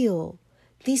real.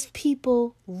 These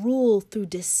people rule through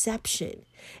deception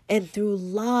and through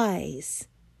lies.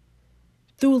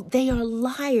 They are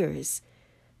liars.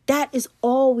 That is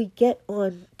all we get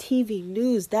on TV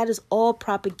news. That is all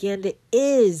propaganda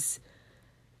is.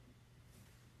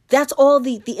 That's all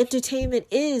the entertainment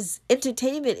is.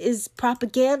 Entertainment is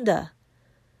propaganda.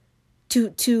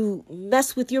 to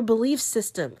mess with your belief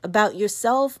system about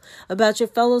yourself, about your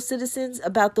fellow citizens,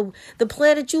 about the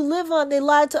planet you live on. They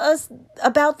lied to us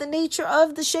about the nature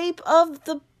of the shape of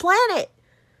the planet.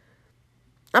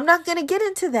 I'm not going to get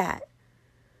into that.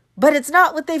 But it's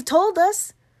not what they've told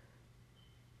us.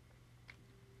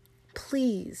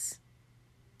 Please,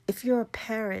 if you're a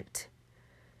parent,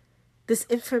 this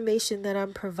information that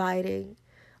I'm providing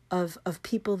of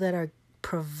people that are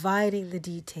providing the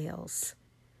details,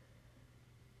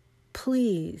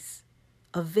 please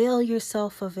avail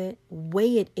yourself of it.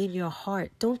 Weigh it in your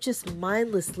heart. Don't just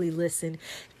mindlessly listen.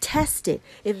 Test it.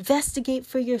 Investigate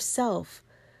for yourself.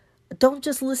 Don't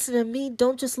just listen to me.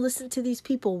 Don't just listen to these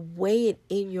people. Weigh it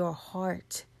in your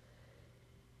heart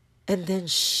and then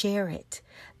share it.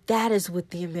 That is what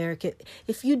the American...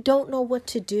 If you don't know what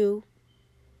to do,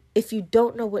 and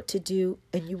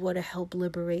you want to help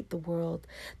liberate the world,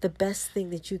 the best thing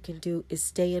that you can do is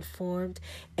stay informed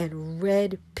and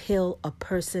red pill a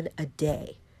person a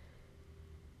day.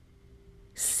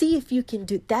 See if you can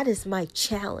do... That is my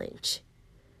challenge.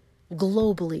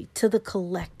 Globally, to the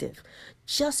collective,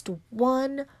 just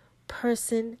one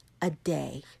person a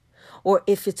day. Or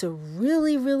if it's a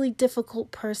really, really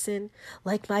difficult person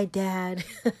like my dad,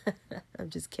 I'm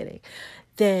just kidding,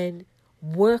 then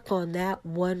work on that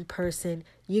one person.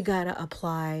 You got to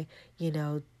apply,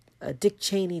 Dick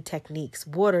Cheney techniques,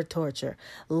 water torture,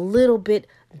 little bit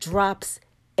drops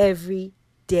every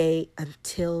day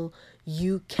until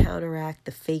you counteract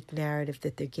the fake narrative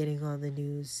that they're getting on the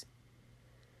news.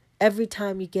 Every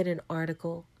time you get an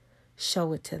article,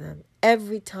 show it to them.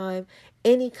 Every time,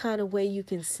 any kind of way you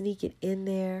can sneak it in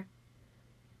there,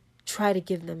 try to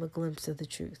give them a glimpse of the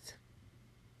truth.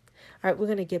 All right, we're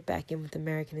going to get back in with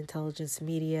American intelligence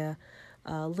media.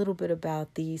 A little bit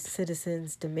about the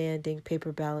citizens demanding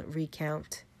paper ballot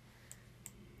recount.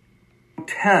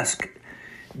 Grotesque,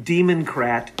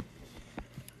 democrat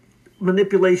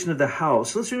manipulation of the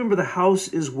House. Let's remember the House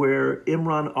is where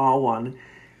Imran Awan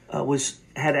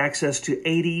had access to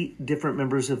 80 different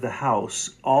members of the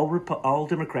House, all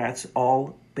Democrats,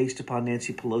 all based upon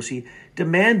Nancy Pelosi,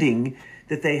 demanding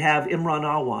that they have Imran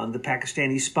Awan, the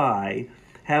Pakistani spy,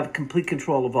 have complete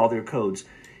control of all their codes,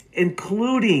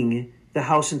 including the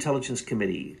House Intelligence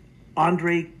Committee.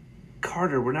 Andre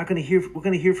Carter, we're going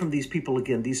to hear from these people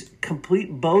again, these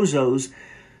complete bozos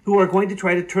who are going to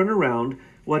try to turn around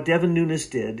what Devin Nunes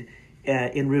did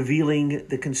in revealing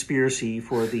the conspiracy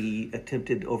for the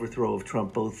attempted overthrow of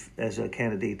Trump, both as a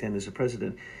candidate and as a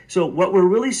president. So what we're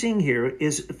really seeing here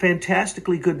is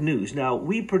fantastically good news. Now,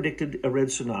 we predicted a red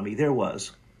tsunami. There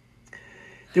was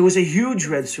a huge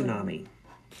red tsunami.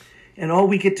 And all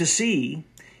we get to see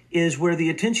is where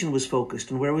the attention was focused.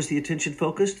 And where was the attention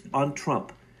focused? On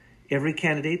Trump. Every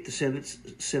candidate, the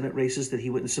Senate races that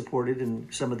he went and supported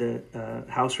and some of the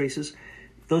House races,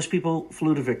 those people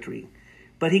flew to victory.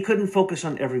 But he couldn't focus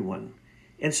on everyone.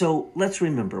 And so let's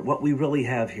remember what we really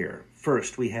have here.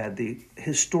 First, we had the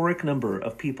historic number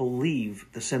of people leave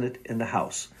the Senate and the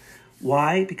House.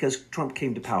 Why? Because Trump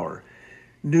came to power.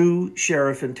 New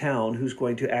sheriff in town who's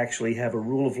going to actually have a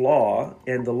rule of law,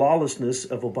 and the lawlessness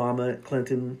of Obama,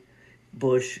 Clinton,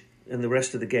 Bush, and the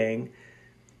rest of the gang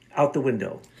out the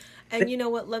window. And you know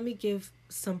what? Let me give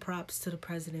some props to the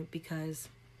president, because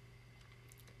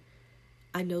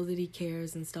I know that he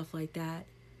cares and stuff like that.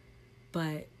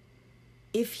 But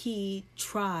if he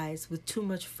tries with too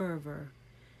much fervor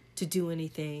to do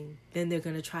anything, then they're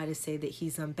going to try to say that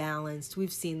he's unbalanced.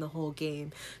 We've seen the whole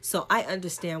game. So I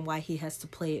understand why he has to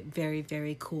play it very,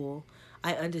 very cool.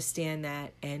 I understand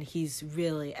that. And he's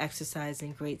really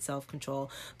exercising great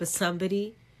self-control. But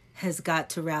somebody has got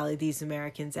to rally these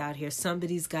Americans out here.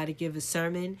 Somebody's got to give a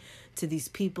sermon to these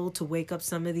people to wake up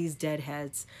some of these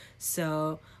deadheads.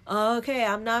 So, okay,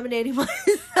 I'm nominating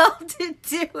myself to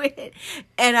do it.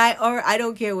 And I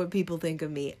don't care what people think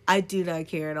of me. I do not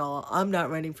care at all. I'm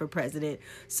not running for president.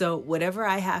 So whatever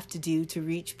I have to do to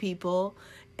reach people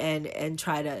and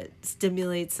try to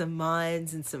stimulate some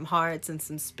minds and some hearts and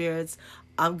some spirits,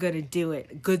 I'm going to do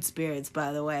it. Good spirits,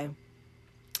 by the way.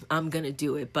 I'm going to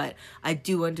do it. But I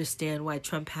do understand why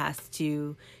Trump has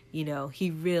to,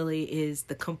 he really is,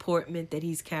 the comportment that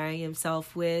he's carrying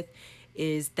himself with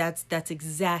is that's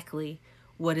exactly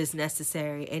what is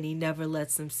necessary. And he never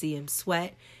lets them see him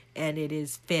sweat. And it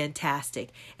is fantastic.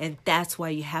 And that's why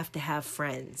you have to have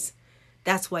friends.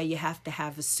 That's why you have to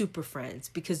have a super friends.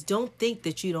 Because don't think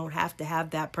that you don't have to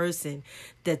have that person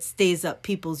that stays up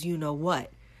people's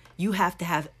you-know-what. You have to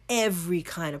have every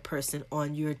kind of person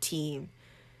on your team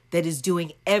that is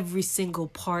doing every single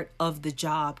part of the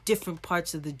job. Different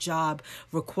parts of the job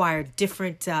require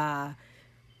different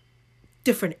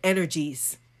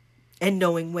energies. and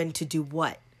knowing when to do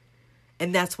what.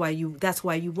 And that's why you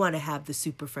want to have the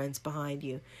super friends behind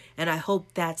you. And I hope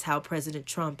that's how President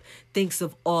Trump thinks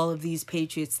of all of these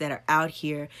patriots that are out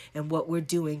here and what we're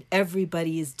doing.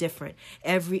 Everybody is different.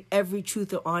 Every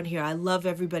truther on here. I love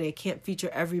everybody. I can't feature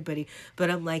everybody,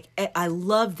 but I'm like, I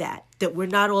love that we're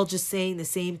not all just saying the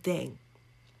same thing.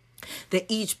 That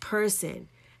each person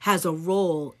has a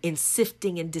role in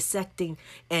sifting and dissecting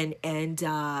and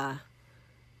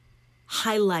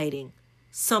highlighting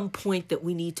some point that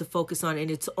we need to focus on,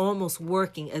 and it's almost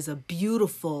working as a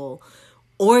beautiful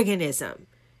organism.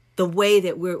 The way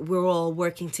that we're all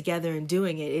working together and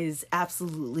doing it is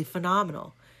absolutely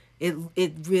phenomenal. It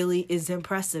really is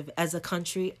impressive. As a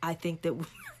country, I think that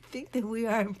we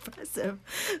are impressive.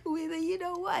 You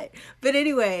know what? But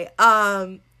anyway,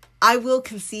 I will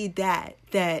concede that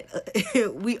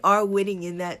we are winning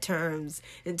in terms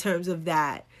of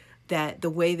that the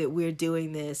way that we're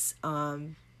doing this.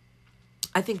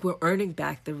 I think we're earning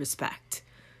back the respect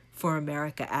for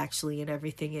America, actually, in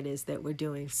everything it is that we're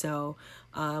doing. So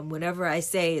whenever I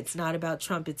say it's not about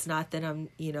Trump, it's not that I'm,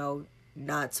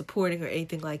 not supporting or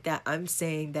anything like that. I'm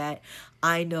saying that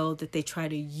I know that they try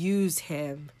to use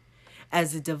him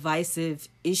as a divisive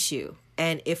issue.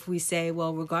 And if we say,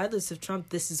 well, regardless of Trump,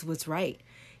 this is what's right.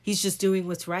 He's just doing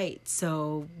what's right.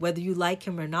 So whether you like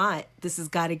him or not, this has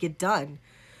got to get done.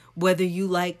 Whether you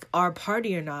like our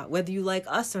party or not, whether you like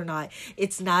us or not,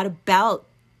 it's not about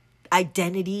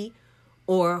identity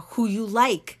or who you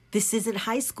like. This isn't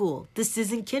high school. This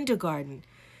isn't kindergarten.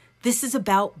 This is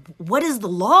about what is the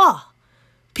law.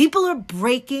 People are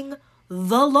breaking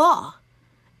the law.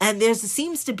 And there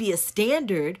seems to be a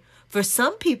standard for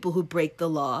some people who break the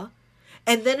law,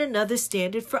 and then another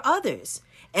standard for others.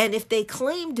 And if they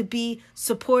claim to be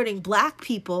supporting black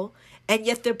people, and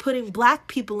yet they're putting black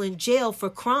people in jail for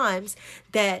crimes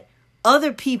that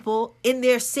other people in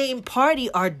their same party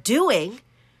are doing,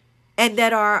 and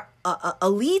that our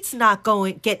elites not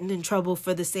getting in trouble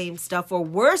for the same stuff or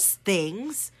worse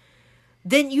things,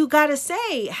 then you got to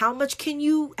say, how can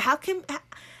you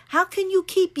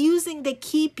keep using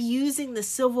the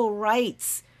civil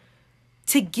rights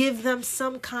to give them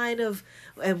some kind of,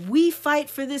 and we fight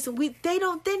for this, and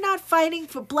they're not fighting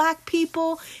for black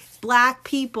people. Black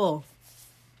people,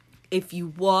 if you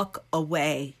walk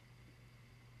away,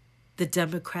 the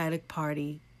Democratic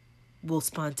Party will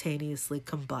spontaneously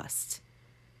combust.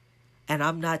 And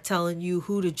I'm not telling you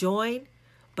who to join,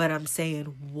 but I'm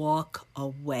saying walk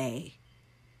away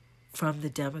from the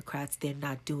Democrats. They're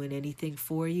not doing anything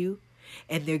for you,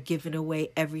 and they're giving away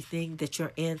everything that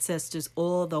your ancestors,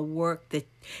 all the work, the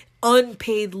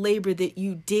unpaid labor that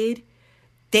you did,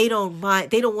 they don't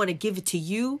mind. They don't want to give it to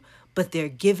you, but they're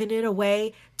giving it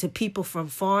away to people from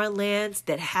foreign lands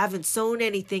that haven't sown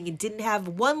anything and didn't have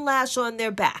one lash on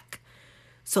their back.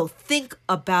 So think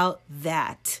about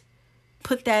that.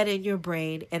 Put that in your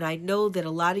brain. And I know that a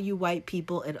lot of you white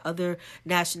people and other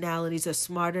nationalities are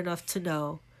smart enough to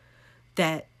know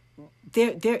that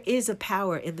there is a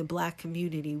power in the black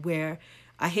community where,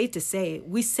 I hate to say it,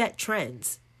 we set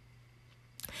trends.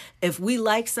 If we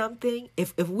like something,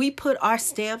 if we put our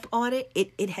stamp on it,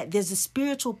 there's a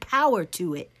spiritual power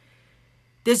to it.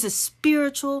 There's a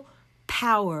spiritual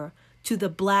power to the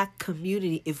black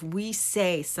community. If we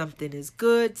say something is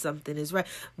good, something is right,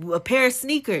 a pair of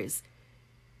sneakers,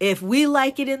 if we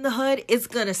like it in the hood, it's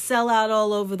going to sell out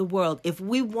all over the world. If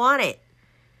we want it,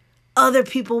 other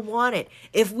people want it.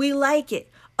 If we like it,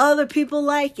 other people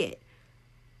like it.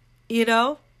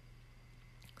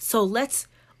 So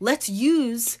let's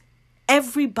use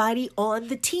everybody on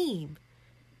the team.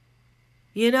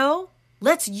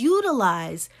 Let's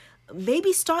utilize,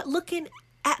 maybe start looking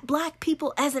at black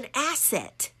people as an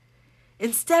asset.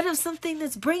 Instead of something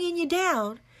that's bringing you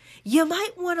down, you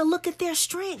might want to look at their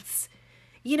strengths.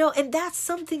 And that's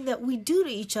something that we do to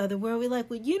each other, where we're like,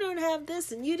 well, you don't have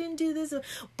this and you didn't do this.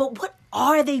 But what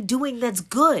are they doing that's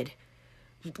good?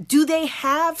 Do they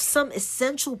have some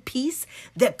essential piece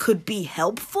that could be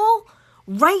helpful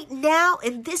right now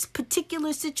in this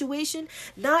particular situation?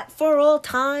 Not for all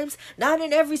times, not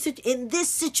in every in this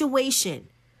situation.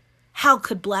 How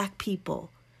could black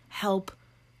people help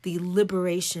the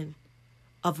liberation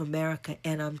of America?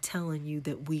 And I'm telling you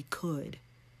that we could.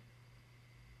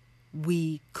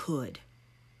 We could.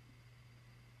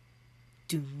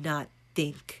 Do not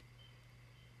think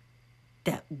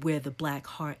that where the black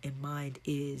heart and mind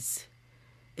is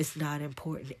not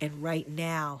important. And right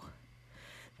now,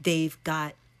 they've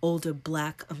got older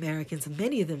black Americans, and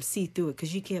many of them see through it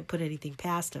because you can't put anything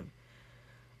past them.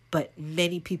 But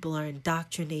many people are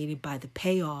indoctrinated by the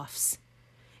payoffs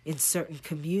in certain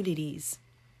communities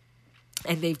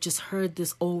And they've just heard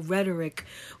this old rhetoric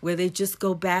where they just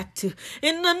go back to,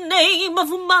 in the name of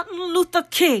Martin Luther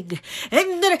King.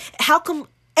 And then, how come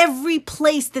every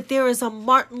place that there is a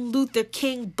Martin Luther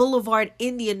King Boulevard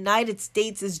in the United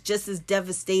States is just as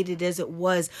devastated as it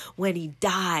was when he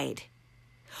died?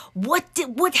 What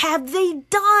have they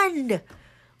done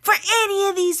for any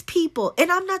of these people?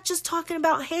 And I'm not just talking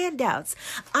about handouts.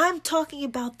 I'm talking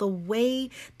about the way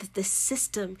that the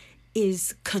system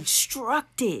is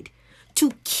constructed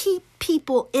to keep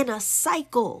people in a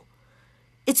cycle.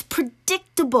 It's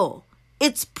predictable.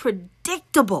 It's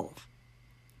predictable.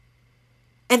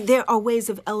 And there are ways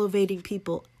of elevating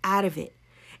people out of it.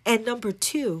 And number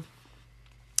two,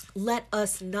 let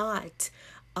us not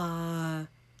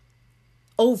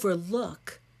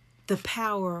overlook the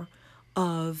power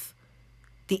of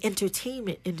the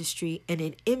entertainment industry and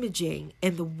in imaging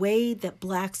and the way that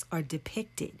blacks are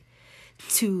depicted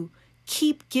to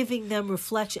keep giving them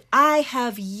reflection. I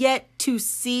have yet to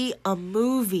see a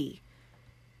movie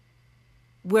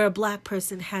where a black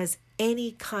person has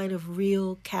any kind of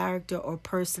real character or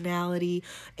personality,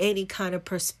 any kind of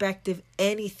perspective,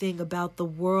 anything about the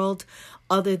world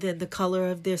other than the color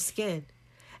of their skin.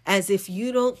 As if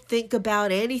you don't think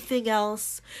about anything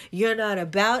else, you're not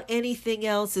about anything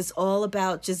else. It's all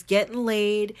about just getting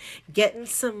laid, getting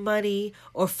some money,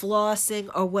 or flossing,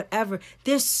 or whatever.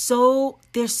 There's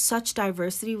such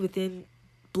diversity within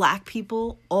black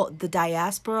people, all the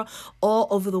diaspora, all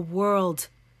over the world.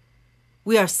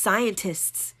 We are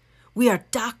scientists. We are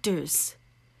doctors.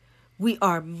 We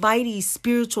are mighty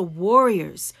spiritual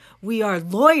warriors. We are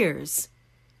lawyers.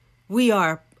 We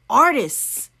are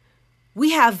artists.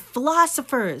 We have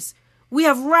philosophers. We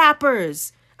have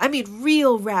rappers. I mean,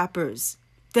 real rappers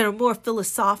that are more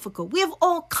philosophical. We have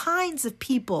all kinds of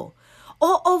people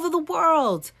all over the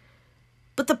world.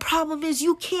 But the problem is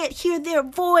you can't hear their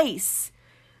voice.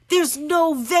 There's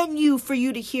no venue for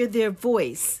you to hear their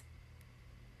voice.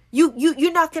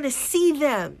 You're not going to see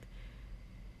them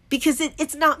because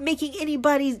it's not making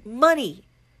anybody money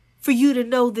for you to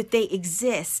know that they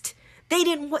exist.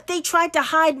 They tried to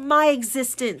hide my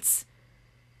existence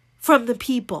from the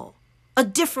people, a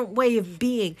different way of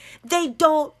being. They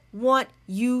don't want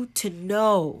you to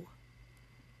know.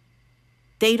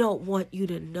 They don't want you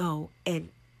to know. And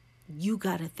you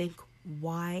got to think,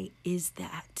 why is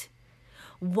that?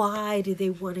 Why do they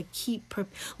want to keep...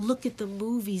 Look at the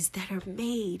movies that are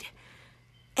made.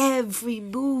 Every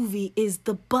movie is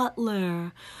The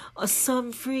Butler or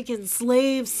some freaking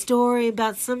slave story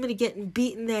about somebody getting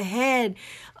beaten in the head.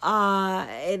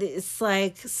 It's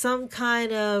like some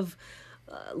kind of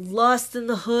lost in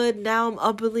the hood. Now I'm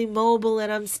upwardly mobile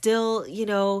and I'm still,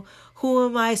 who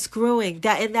am I screwing?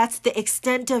 And that's the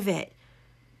extent of it.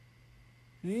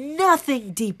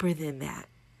 Nothing deeper than that.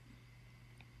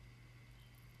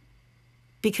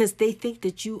 Because they think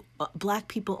that black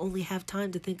people only have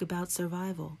time to think about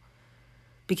survival.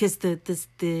 Because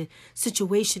the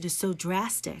situation is so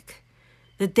drastic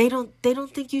that they don't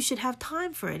think you should have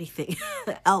time for anything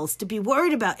else, to be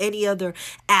worried about any other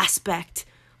aspect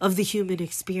of the human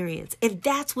experience. And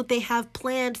that's what they have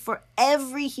planned for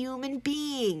every human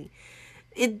being.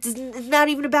 It's not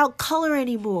even about color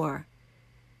anymore.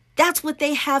 That's what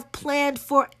they have planned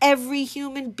for every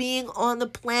human being on the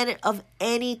planet of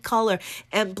any color.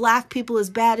 And black people, as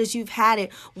bad as you've had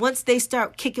it, once they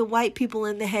start kicking white people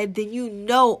in the head, then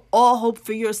all hope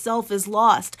for yourself is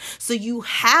lost. So you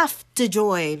have to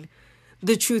join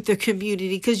the truther community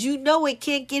because it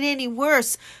can't get any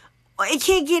worse. It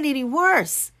can't get any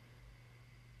worse.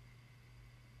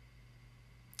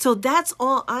 So that's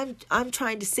all I'm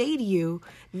trying to say to you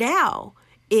now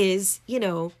is,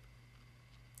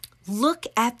 look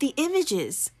at the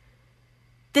images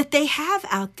that they have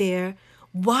out there.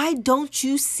 Why don't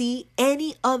you see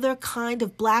any other kind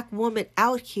of black woman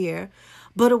out here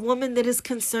but a woman that is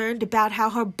concerned about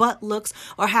how her butt looks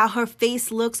or how her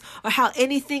face looks or how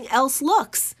anything else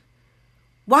looks?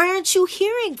 Why aren't you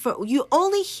you're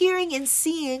only hearing and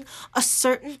seeing a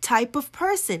certain type of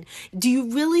person? Do you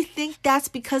really think that's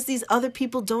because these other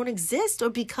people don't exist or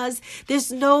because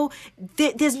there's no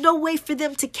way for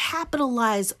them to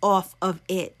capitalize off of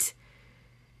it?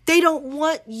 They don't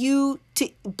want you to...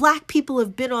 Black people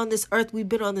have been on this earth. We've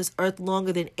been on this earth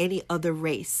longer than any other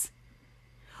race.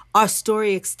 Our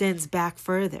story extends back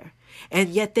further. And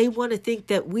yet they want to think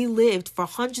that we lived for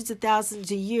hundreds of thousands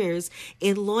of years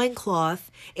in loincloth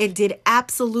and did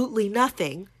absolutely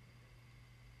nothing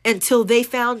until they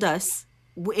found us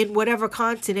in whatever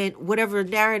continent, whatever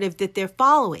narrative that they're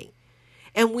following.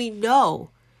 And we know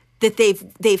that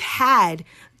they've had,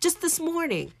 just this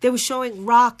morning, they were showing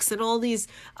rocks and all these,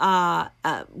 what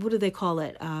do they call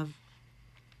it?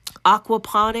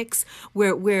 aquaponics,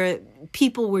 where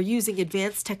people were using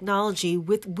advanced technology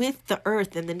with the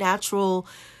earth and the natural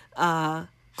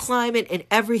climate and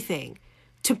everything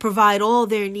to provide all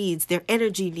their needs, their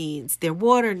energy needs, their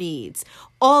water needs,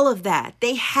 all of that.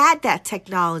 They had that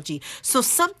technology. So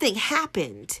something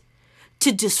happened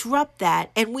to disrupt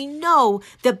that. And we know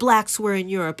that blacks were in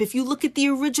Europe. If you look at the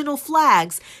original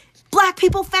flags, black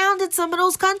people founded some of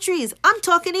those countries. I'm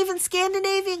talking even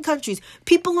Scandinavian countries.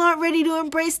 People aren't ready to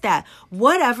embrace that.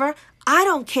 Whatever. I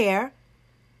don't care.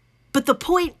 But the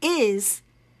point is,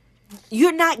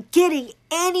 you're not getting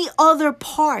any other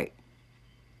part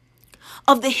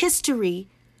of the history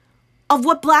of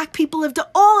what black people have done.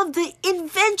 All of the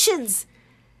inventions.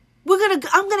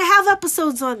 I'm gonna have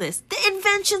episodes on this. The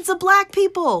inventions of black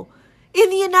people in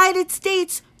the United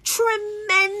States.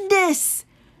 Tremendous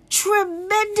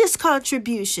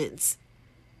contributions.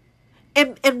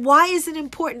 And why is it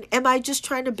important? Am I just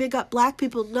trying to big up black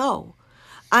people? No.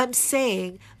 I'm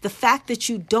saying the fact that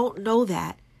you don't know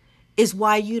that is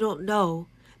why you don't know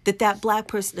that black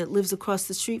person that lives across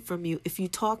the street from you, if you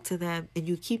talk to them and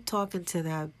you keep talking to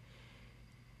them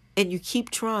and you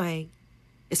keep trying,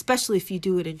 especially if you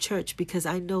do it in church, because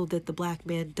I know that the black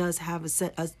man does have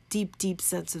a deep, deep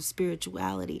sense of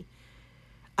spirituality.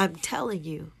 I'm telling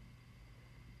you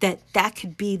that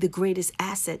could be the greatest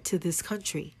asset to this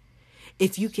country.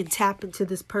 If you can tap into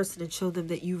this person and show them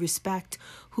that you respect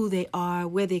who they are,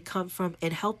 where they come from,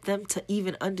 and help them to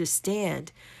even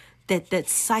understand that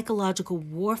psychological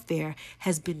warfare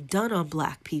has been done on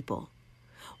black people.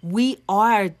 We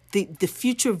are the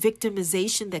future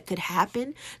victimization that could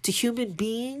happen to human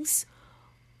beings.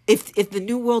 If the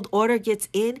New World Order gets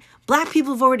in, black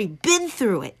people have already been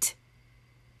through it.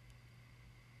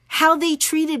 How they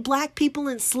treated black people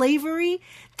in slavery,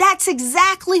 that's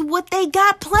exactly what they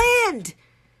got planned.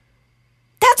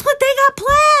 That's what they got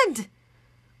planned.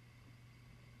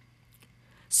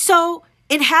 So,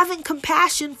 in having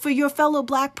compassion for your fellow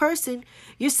black person,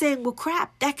 you're saying, well,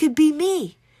 crap, that could be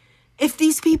me. If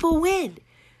these people win,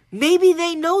 maybe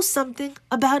they know something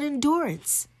about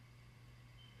endurance.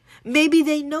 Maybe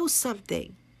they know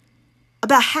something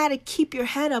about how to keep your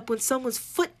head up when someone's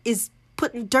foot is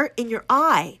putting dirt in your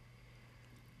eye.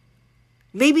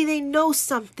 Maybe they know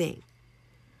something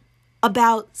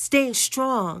about staying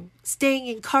strong, staying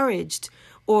encouraged,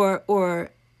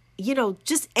 or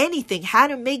just anything, how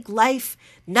to make life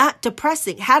not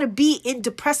depressing, how to be in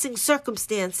depressing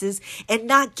circumstances and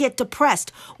not get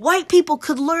depressed. White people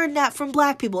could learn that from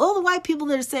black people. All the white people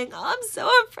that are saying, oh, I'm so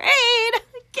afraid, I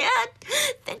can't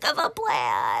think of a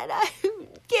plan, I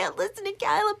can't listen to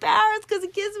Kyla Powers because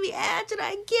it gives me edge, and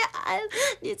I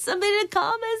need somebody to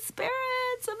calm my spirit,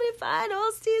 somebody find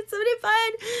Osteen, somebody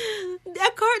find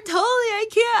Eckhart Tolle, I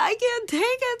can't take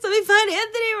it, somebody find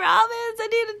Anthony Robbins, I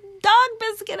need a dog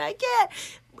biscuit, I can't.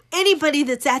 Anybody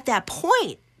that's at that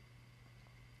point.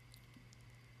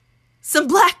 Some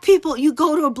black people, you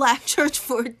go to a black church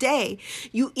for a day,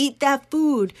 you eat that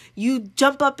food, you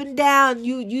jump up and down,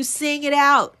 you sing it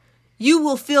out. You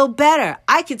will feel better.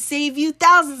 I could save you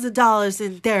thousands of dollars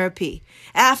in therapy.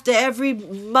 After every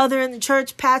mother in the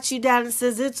church pats you down and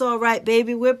says, it's all right,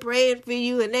 baby, we're praying for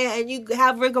you, and you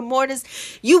have rigor mortis,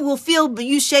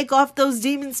 you shake off those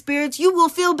demon spirits, you will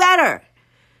feel better.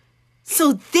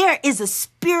 So there is a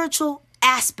spiritual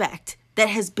aspect that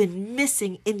has been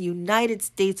missing in the United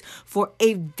States for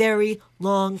a very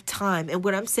long time. And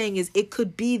what I'm saying is it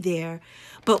could be there,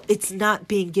 but it's not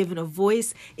being given a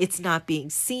voice. It's not being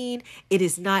seen. It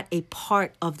is not a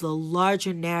part of the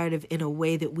larger narrative in a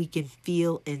way that we can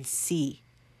feel and see.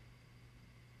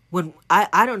 When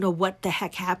I don't know what the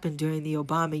heck happened during the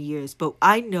Obama years, but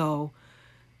I know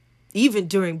even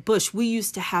during Bush, we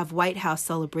used to have White House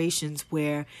celebrations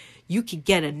where you could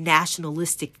get a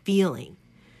nationalistic feeling.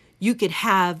 You could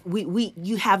have,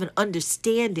 you have an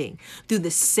understanding through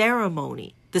the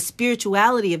ceremony, the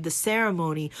spirituality of the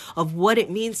ceremony of what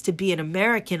it means to be an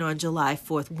American on July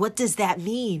 4th. What does that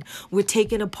mean? We're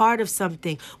taking a part of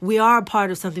something. We are a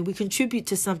part of something. We contribute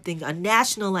to something, a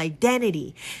national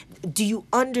identity. Do you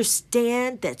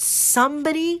understand that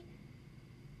somebody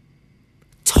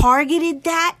targeted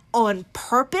that on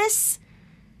purpose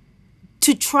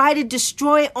to try to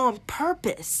destroy it on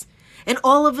purpose? And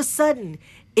all of a sudden,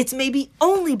 it's maybe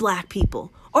only black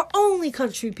people or only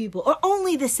country people or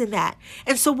only this and that.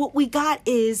 And so what we got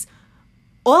is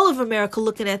all of America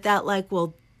looking at that like,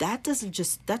 well, that doesn't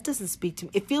speak to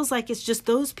me. It feels like it's just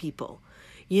those people,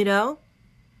 you know?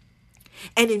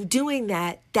 And in doing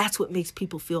that, that's what makes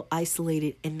people feel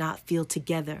isolated and not feel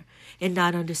together and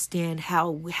not understand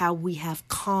how we have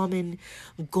common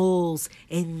goals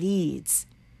and needs.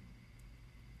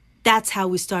 That's how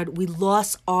we started. We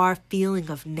lost our feeling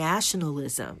of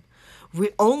nationalism.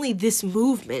 Only this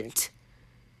movement,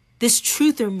 this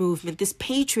truther movement, this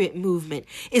patriot movement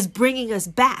is bringing us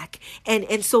back.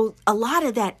 And so a lot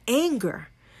of that anger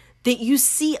that you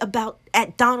see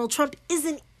at Donald Trump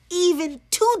isn't even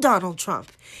to Donald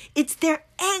Trump. It's they're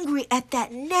angry at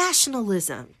that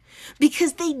nationalism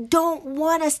because they don't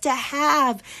want us to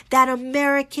have that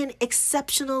American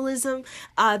exceptionalism,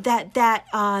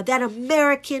 that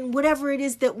American whatever it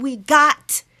is that we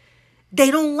got. They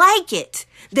don't like it.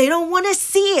 They don't want to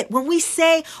see it. When we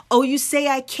say, "Oh, you say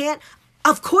I can't,"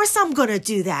 of course I'm going to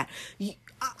do that.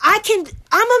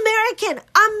 I'm American.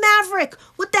 I'm Maverick.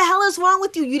 What the hell is wrong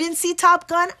with you? You didn't see Top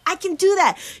Gun? I can do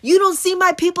that. You don't see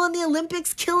my people in the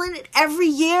Olympics killing it every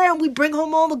year and we bring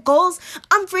home all the goals?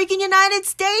 I'm freaking United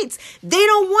States. They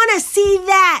don't want to see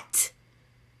that.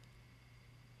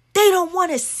 They don't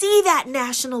want to see that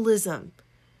nationalism.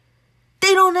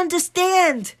 They don't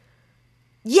understand.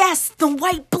 Yes, the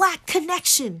white-black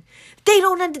connection. They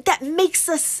don't that makes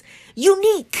us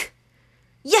unique.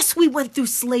 Yes, we went through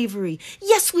slavery.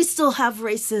 Yes, we still have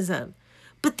racism.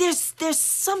 But there's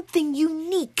something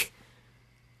unique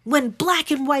when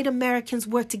black and white Americans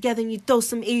work together and you throw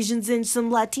some Asians in, some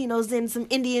Latinos in, some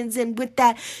Indians in with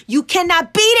that. You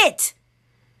cannot beat it.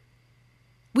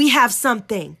 We have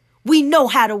something. We know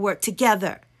how to work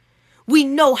together. We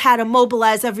know how to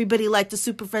mobilize everybody like the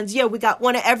Super Friends. Yeah, we got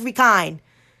one of every kind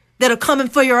that are coming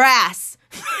for your ass.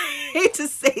 I hate to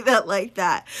say that like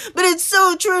that, but it's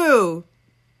so true.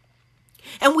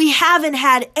 And we haven't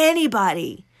had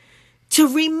anybody to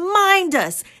remind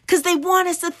us because they want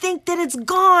us to think that it's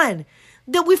gone,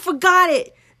 that we forgot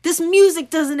it. This music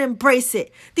doesn't embrace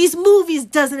it. These movies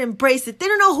doesn't embrace it. They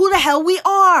don't know who the hell we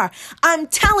are. I'm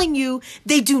telling you,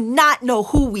 they do not know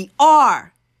who we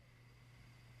are.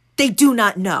 They do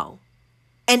not know.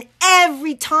 And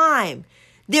every time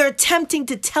they're attempting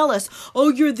to tell us, "Oh,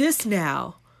 you're this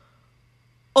now.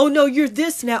 Oh, no, you're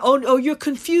this now. Oh, you're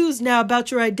confused now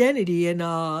about your identity. And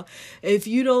if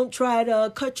you don't try to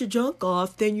cut your junk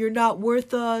off, then you're not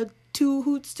worth two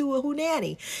hoots to a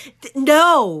hoonanny."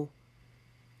 No,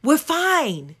 we're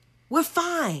fine. We're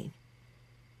fine.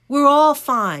 We're all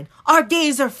fine. Our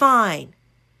gays are fine.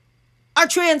 Our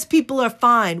trans people are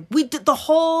fine. The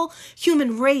whole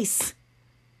human race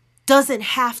doesn't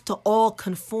have to all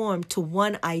conform to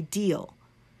one ideal.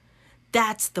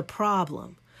 That's the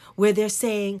problem. Where they're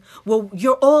saying, "Well,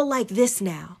 you're all like this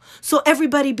now, so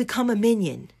everybody become a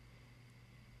minion."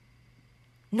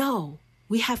 No,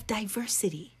 we have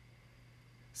diversity.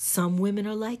 Some women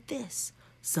are like this.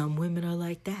 Some women are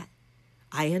like that.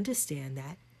 I understand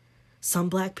that. Some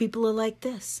black people are like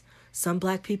this. Some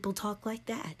black people talk like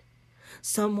that.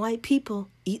 Some white people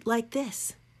eat like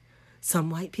this. Some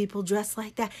white people dress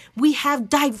like that. We have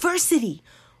diversity.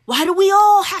 Why do we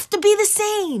all have to be the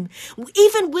same?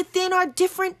 Even within our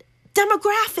different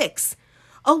demographics.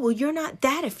 Oh, well, you're not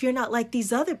that if you're not like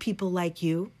these other people like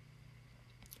you.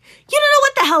 You don't know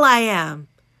what the hell I am.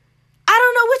 I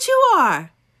don't know what you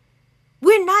are.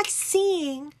 We're not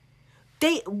seeing.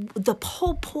 The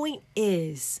whole point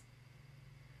is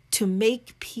to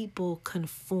make people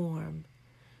conform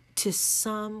to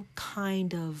some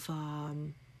kind of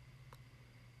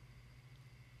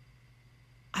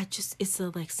it's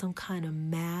like some kind of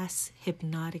mass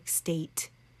hypnotic state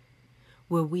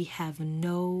where we have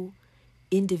no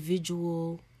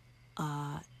individual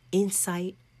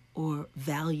insight or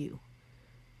value.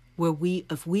 Where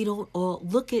if we don't all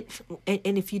look at,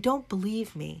 and if you don't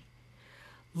believe me,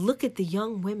 look at the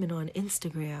young women on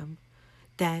Instagram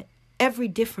that every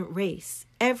different race,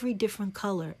 every different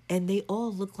color, and they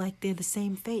all look like they're the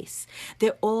same face.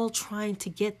 They're all trying to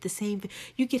get the same.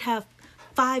 You could have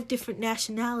 5 different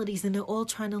nationalities and they're all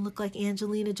trying to look like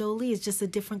Angelina Jolie. It's just a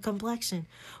different complexion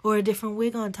or a different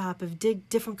wig on top of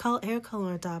different hair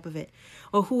color on top of it,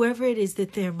 or whoever it is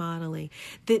that they're modeling.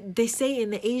 They say in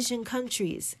the Asian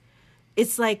countries,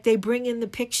 it's like they bring in the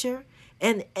picture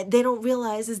and they don't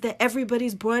realize is that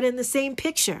everybody's brought in the same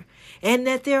picture and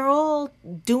that they're all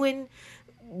doing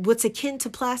what's akin to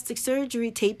plastic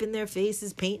surgery, taping their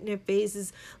faces, painting their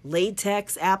faces,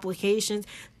 latex applications,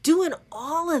 doing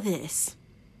all of this.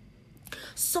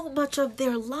 So much of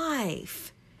their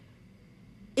life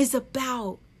is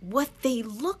about what they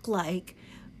look like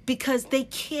because they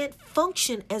can't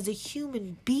function as a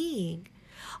human being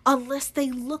unless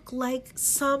they look like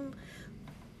some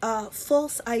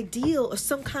false ideal or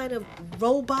some kind of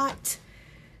robot,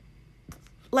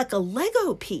 like a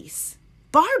Lego piece.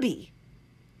 Barbie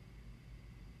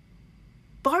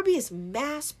is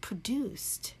mass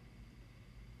produced,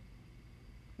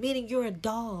 meaning you're a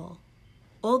doll.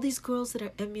 All these girls that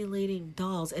are emulating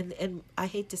dolls, and I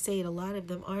hate to say it, a lot of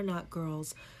them are not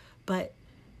girls, but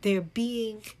they're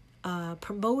being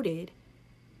promoted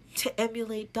to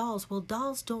emulate dolls. Well,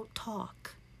 dolls don't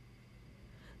talk.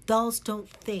 Dolls don't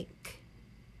think.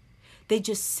 They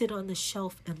just sit on the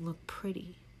shelf and look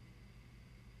pretty.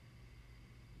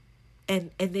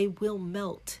 And they will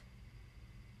melt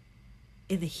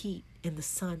in the heat, in the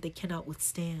sun. They cannot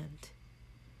withstand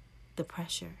the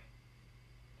pressure.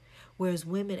 Whereas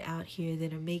women out here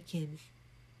that are making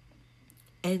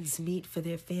ends meet for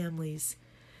their families,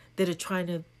 that are trying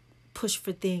to push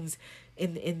for things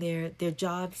in their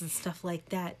jobs and stuff like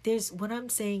that. What I'm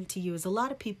saying to you is a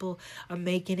lot of people are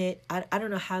making it. I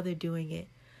don't know how they're doing it,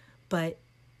 but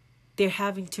they're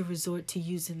having to resort to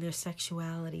using their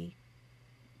sexuality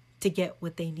to get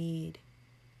what they need.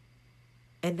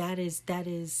 And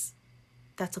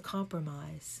that's a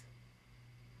compromise.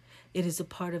 It is a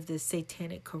part of this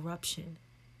satanic corruption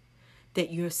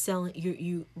that you're selling.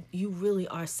 You really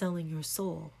are selling your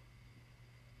soul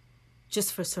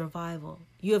just for survival.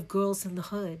 You have girls in the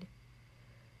hood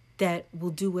that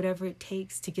will do whatever it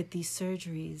takes to get these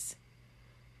surgeries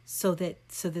so that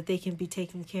they can be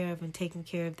taken care of and taking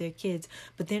care of their kids,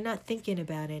 but they're not thinking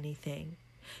about anything.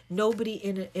 Nobody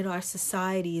in our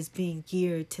society is being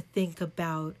geared to think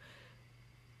about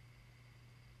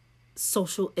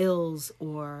social ills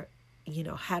or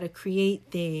how to create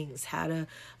things, how to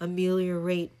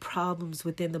ameliorate problems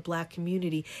within the Black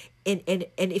community. And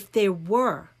if there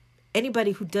were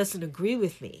anybody who doesn't agree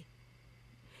with me,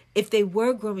 if they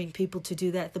were grooming people to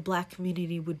do that, the Black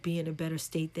community would be in a better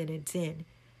state than it's in.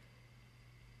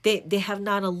 They have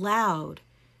not allowed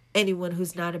anyone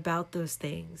who's not about those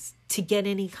things to get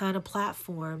any kind of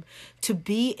platform, to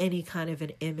be any kind of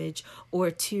an image,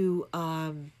 or to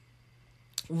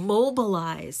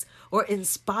mobilize or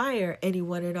inspire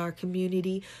anyone in our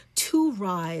community to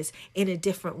rise in a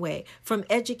different way, from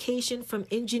education, from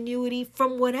ingenuity,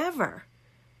 from whatever.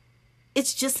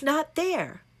 It's just not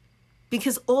there,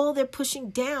 because all they're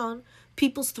pushing down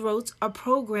people's throats are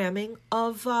programming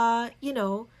of,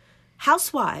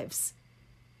 housewives.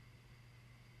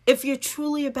 If you're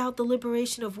truly about the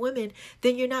liberation of women,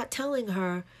 then you're not telling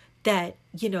her that,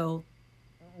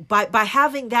 by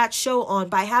having that show on,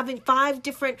 by having 5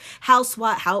 different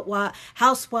housewives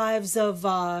of,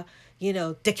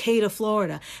 Decatur,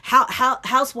 Florida,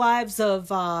 housewives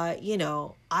of, I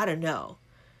don't know,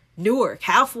 Newark,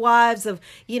 housewives of,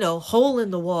 Hole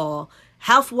in the Wall,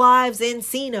 housewives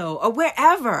Encino, or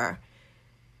wherever.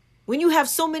 When you have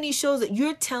so many shows that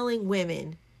you're telling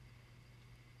women,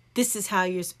 this is how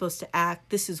you're supposed to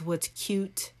act, this is what's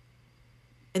cute,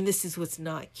 and this is what's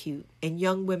not cute. And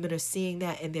young women are seeing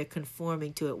that and they're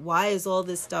conforming to it. Why is all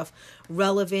this stuff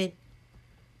relevant?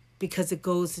 Because it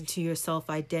goes into your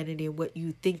self-identity and what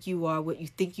you think you are, what you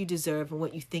think you deserve, and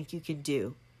what you think you can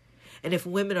do. And if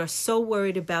women are so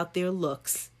worried about their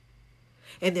looks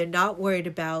and they're not worried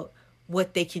about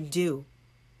what they can do,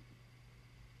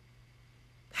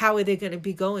 how are they going to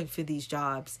be going for these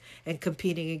jobs and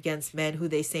competing against men who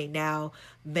they say now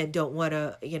men don't want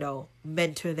to,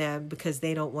 mentor them because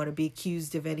they don't want to be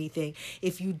accused of anything?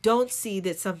 If you don't see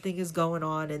that something is going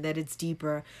on and that it's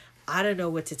deeper, I don't know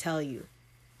what to tell you.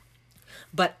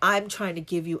 But I'm trying to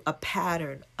give you a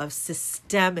pattern of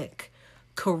systemic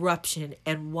corruption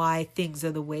and why things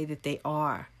are the way that they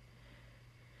are.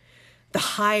 The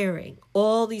hiring,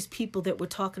 all these people that we're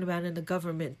talking about in the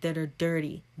government that are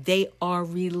dirty, they are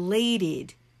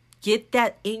related. Get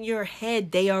that in your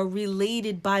head. They are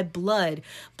related by blood.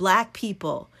 Black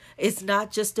people. It's not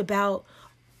just about,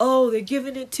 they're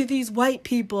giving it to these white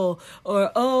people, or,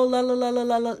 la, la, la, la,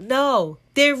 la, la. No,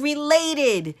 they're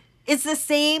related. It's the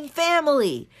same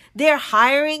family. They're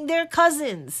hiring their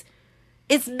cousins.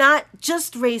 It's not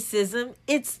just racism.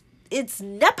 It's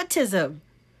nepotism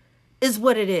is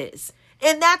what it is.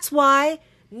 And that's why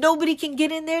nobody can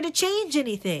get in there to change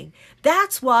anything.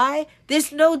 That's why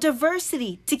there's no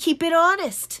diversity, to keep it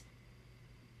honest.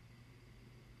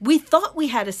 We thought we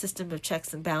had a system of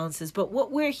checks and balances, but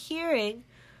what we're hearing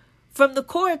from the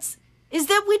courts is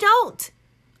that we don't.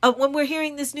 When we're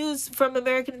hearing this news from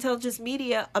American intelligence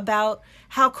media about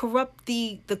how corrupt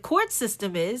the court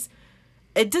system is,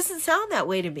 it doesn't sound that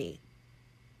way to me.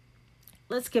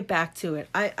 Let's get back to it.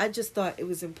 I just thought it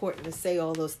was important to say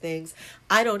all those things.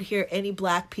 I don't hear any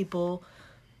Black people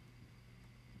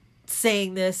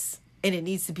saying this, and it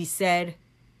needs to be said,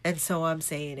 and so I'm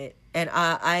saying it. And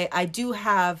I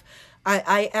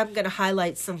am going to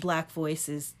highlight some Black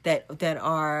voices that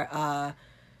are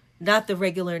not the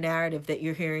regular narrative that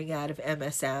you're hearing out of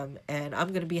MSM, and I'm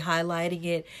going to be highlighting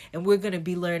it, and we're going to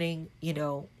be learning,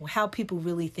 how people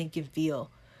really think and feel.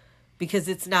 because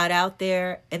it's not out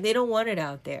there and they don't want it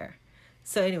out there.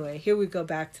 So anyway, here we go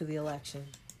back to the election.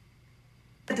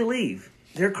 Had to leave.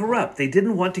 They're corrupt. They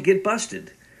didn't want to get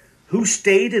busted. Who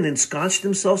stayed and ensconced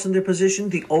themselves in their position?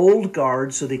 The old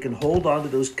guard, so they can hold on to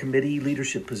those committee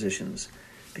leadership positions,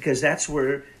 because that's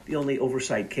where the only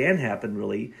oversight can happen,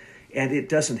 really, and it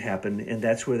doesn't happen, and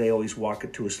that's where they always walk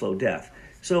it to a slow death.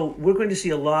 So we're going to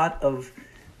see a lot of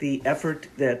the effort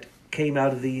that came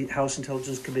out of the House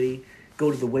Intelligence Committee go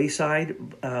to the wayside,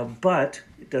 but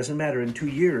it doesn't matter. In 2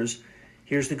 years,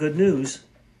 here's the good news.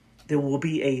 There will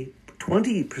be a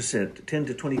 20%, 10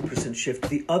 to 20% shift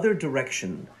the other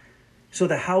direction. So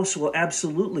the House will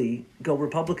absolutely go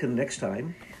Republican next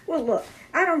time. Well, look,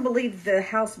 I don't believe the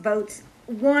House votes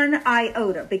one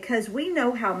iota, because we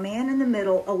know how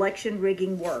man-in-the-middle election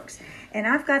rigging works. And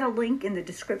I've got a link in the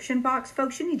description box.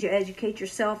 Folks, you need to educate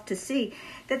yourself to see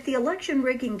that the election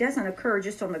rigging doesn't occur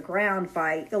just on the ground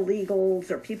by illegals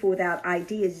or people without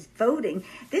ideas voting.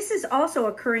 This is also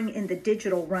occurring in the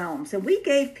digital realms. And we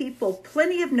gave people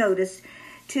plenty of notice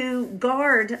to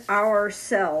guard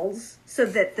ourselves so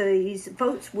that these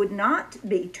votes would not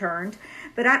be turned.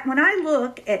 But when I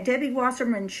look at Debbie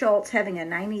Wasserman Schultz having a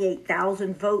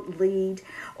 98,000 vote lead,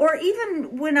 or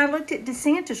even when I looked at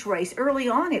DeSantis' race early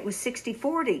on, it was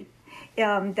 60-40.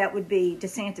 That would be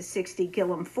DeSantis 60,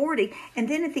 Gillum 40. And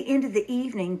then at the end of the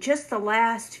evening, just the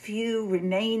last few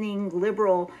remaining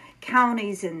liberal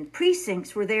counties and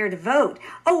precincts were there to vote.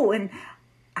 Oh, and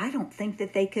I don't think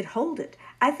that they could hold it.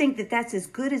 I think that that's as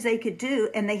good as they could do,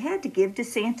 and they had to give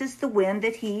DeSantis the win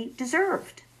that he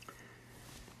deserved.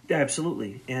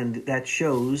 Absolutely. And that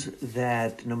shows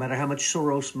that no matter how much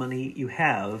Soros money you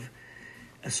have,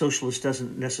 a socialist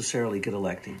doesn't necessarily get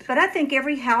elected. But I think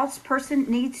every House person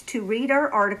needs to read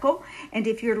our article. And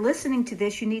if you're listening to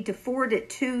this, you need to forward it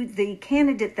to the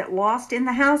candidate that lost in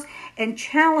the House and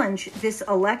challenge this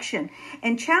election.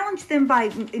 And challenge them by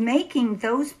making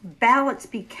those ballots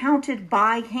be counted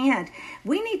by hand.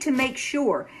 We need to make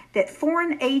sure that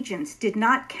foreign agents did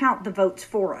not count the votes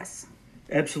for us.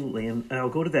 Absolutely, and I'll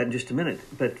go to that in just a minute.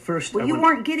 But first, well, you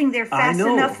weren't getting there fast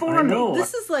enough for me.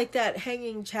 This is like that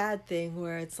hanging Chad thing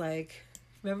where it's like,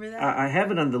 remember that? I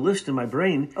have it on the list in my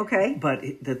brain. Okay. But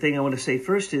the thing I want to say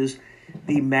first is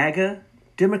the MAGA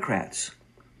Democrats.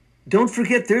 Don't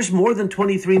forget, there's more than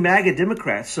 23 MAGA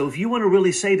Democrats. So if you want to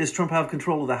really say, does Trump have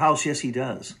control of the House? Yes, he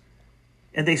does.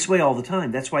 And they sway all the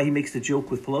time. That's why he makes the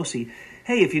joke with Pelosi.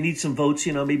 Hey, if you need some votes,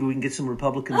 maybe we can get some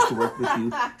Republicans to work with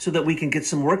you so that we can get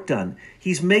some work done.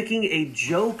 He's making a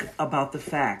joke about the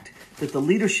fact that the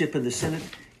leadership in the Senate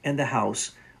and the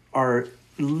House are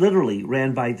literally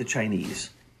ran by the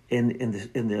Chinese.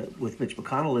 With Mitch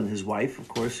McConnell and his wife, of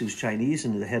course, who's Chinese,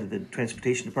 and the head of the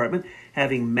Transportation Department,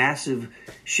 having massive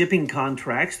shipping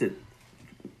contracts that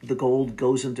the gold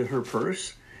goes into her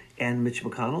purse, and Mitch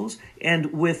McConnell's,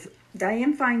 and with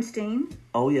Dianne Feinstein.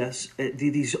 Oh, yes.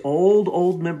 These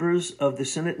old members of the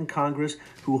Senate and Congress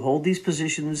who hold these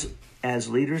positions as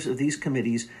leaders of these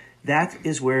committees, that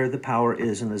is where the power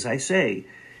is. And as I say,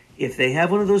 if they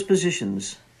have one of those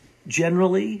positions,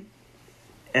 generally,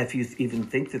 if you even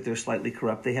think that they're slightly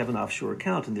corrupt, they have an offshore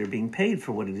account and they're being paid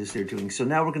for what it is they're doing. So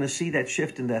now we're going to see that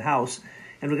shift in the House,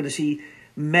 and we're going to see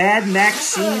Mad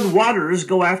Maxine Waters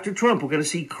go after Trump. We're going to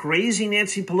see crazy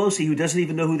Nancy Pelosi, who doesn't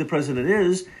even know who the president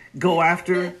is, go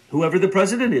after whoever the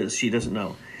president is. She doesn't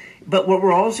know. But what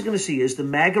we're also going to see is the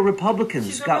MAGA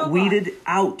Republicans got weeded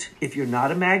out. If you're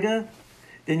not a MAGA,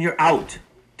 then you're out.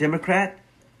 Democrat,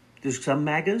 there's some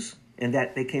MAGAs, and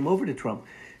that they came over to Trump.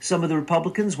 Some of the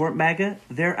Republicans weren't MAGA.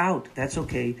 They're out. That's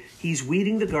okay. He's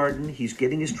weeding the garden. He's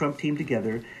getting his Trump team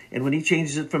together. And when he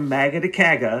changes it from MAGA to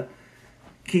CAGA,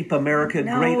 keep America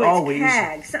great always.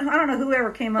 CAG. I don't know whoever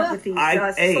came up with these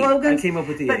slogans. I came up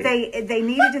with the But they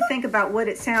needed to think about what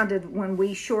it sounded when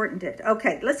we shortened it.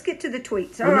 Okay, let's get to the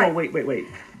tweets. All right. No, wait.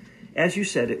 As you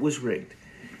said, it was rigged.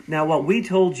 Now, what we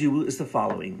told you is the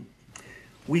following.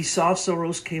 We saw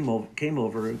Soros came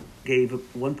over, gave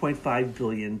 $1.5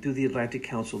 billion through the Atlantic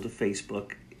Council to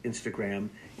Facebook, Instagram,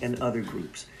 and other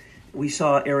groups. We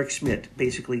saw Eric Schmidt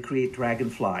basically create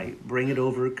Dragonfly, bring it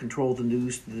over, control the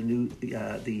news, the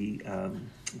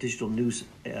digital news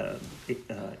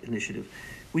initiative.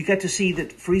 We got to see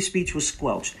that free speech was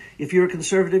squelched. If you're a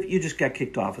conservative, you just got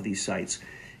kicked off of these sites.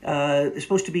 They're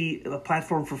supposed to be a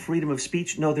platform for freedom of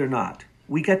speech. No, they're not.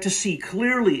 We got to see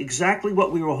clearly exactly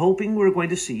what we were hoping we were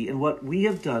going to see, and what we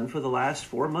have done for the last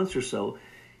 4 months or so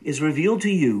is revealed to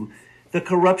you the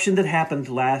corruption that happened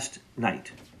last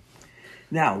night.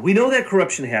 Now, we know that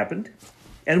corruption happened,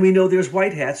 and we know there's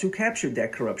white hats who captured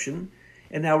that corruption,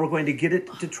 and now we're going to get it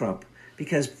to Trump.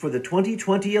 Because for the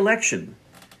 2020 election,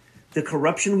 the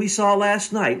corruption we saw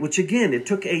last night, which again, it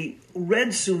took a red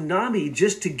tsunami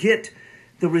just to get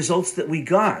the results that we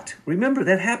got. Remember,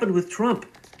 that happened with Trump.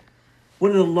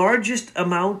 One of the largest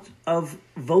amount of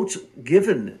votes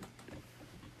given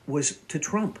was to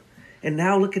Trump. And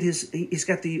now look at he's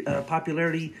got the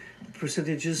popularity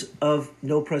percentages of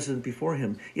no president before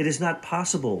him. It is not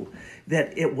possible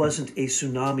that it wasn't a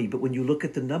tsunami. But when you look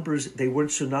at the numbers, they weren't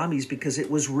tsunamis because it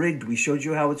was rigged. We showed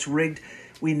you how it's rigged.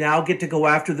 We now get to go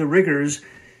after the riggers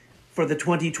for the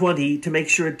 2020 to make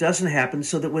sure it doesn't happen,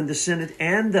 so that when the Senate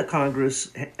and the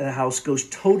Congress, the House, goes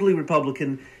totally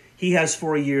Republican, he has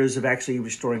 4 years of actually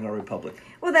restoring our republic.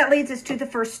 Well, that leads us to the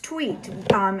first tweet,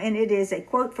 and it is a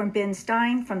quote from Ben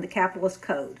Stein from the Capitalist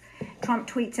Code. Trump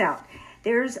tweets out,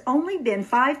 "There's only been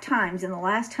 5 times in the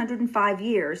last 105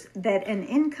 years that an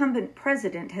incumbent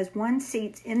president has won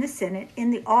seats in the Senate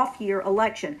in the off-year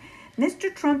election.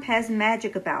 Mr. Trump has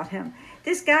magic about him.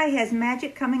 This guy has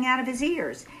magic coming out of his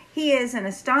ears. He is an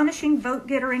astonishing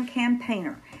vote-getter and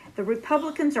campaigner. The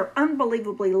Republicans are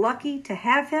unbelievably lucky to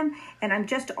have him, and I'm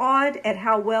just awed at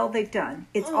how well they've done.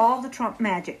 It's all the Trump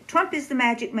magic. Trump is the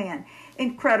magic man.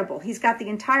 Incredible. He's got the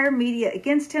entire media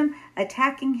against him,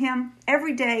 attacking him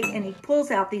every day, and he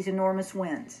pulls out these enormous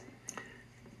wins."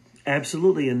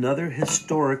 Absolutely, another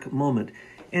historic moment.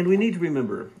 And we need to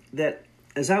remember that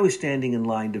as I was standing in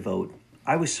line to vote,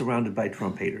 I was surrounded by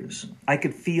Trump haters. I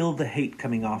could feel the hate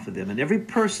coming off of them. And every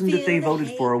person that they voted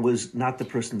for was not the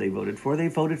person they voted for. They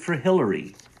voted for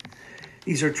Hillary.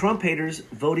 These are Trump haters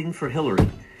voting for Hillary.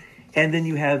 And then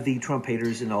you have the Trump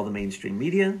haters in all the mainstream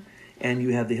media. And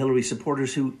you have the Hillary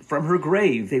supporters who, from her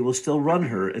grave, they will still run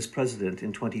her as president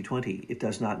in 2020. It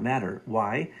does not matter.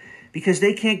 Why? Because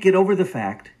they can't get over the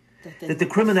fact that the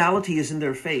criminality is in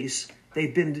their face.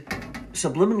 They've been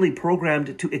subliminally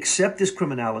programmed to accept this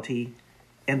criminality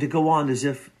and to go on as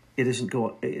if it isn't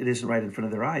right in front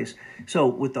of their eyes. So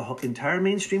with the entire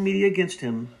mainstream media against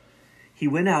him, he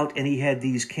went out and he had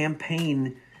these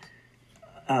campaign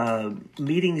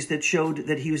meetings that showed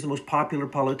that he was the most popular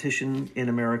politician in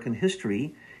American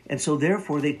history. And so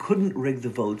therefore they couldn't rig the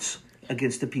votes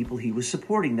against the people he was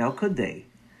supporting. Now could they?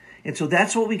 And so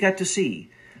that's what we got to see.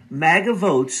 MAGA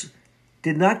votes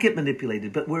did not get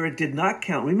manipulated, but where it did not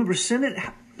count. Remember,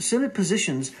 Senate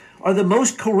positions are the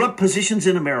most corrupt positions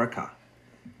in America.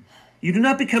 You do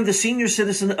not become the senior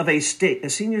citizen of a state, a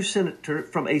senior senator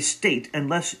from a state,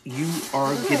 unless you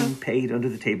are getting paid under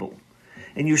the table.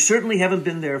 And you certainly haven't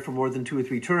been there for more than 2 or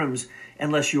 3 terms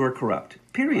unless you are corrupt.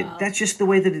 Period. Wow. That's just the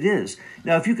way that it is.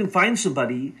 Now, if you can find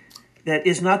somebody that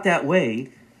is not that way,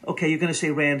 okay, you're going to say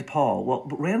Rand Paul. Well,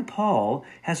 but Rand Paul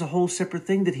has a whole separate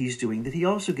thing that he's doing that he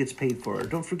also gets paid for.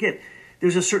 Don't forget,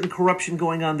 there's a certain corruption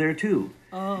going on there too.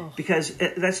 Oh. Because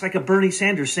that's like a Bernie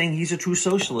Sanders saying he's a true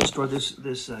socialist, or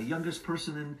this youngest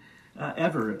person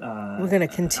ever. We're going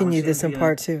to continue this in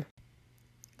part 2.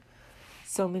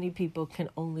 So many people can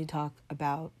only talk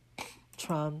about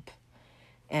Trump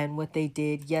and what they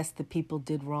did. Yes, the people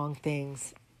did wrong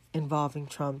things involving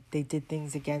Trump. They did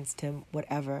things against him,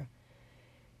 whatever.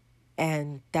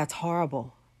 And that's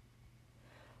horrible.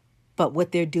 But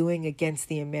what they're doing against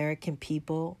the American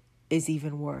people is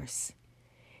even worse.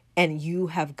 And you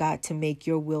have got to make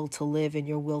your will to live and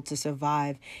your will to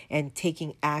survive and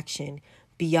taking action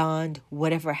beyond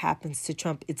whatever happens to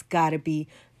Trump. It's got to be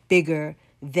bigger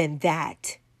than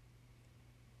that.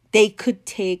 They could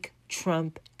take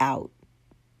Trump out.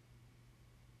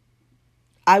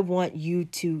 I want you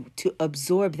to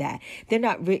absorb that. They're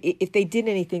not. If they did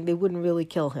anything, they wouldn't really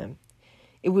kill him.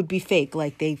 It would be fake,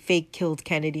 like they fake killed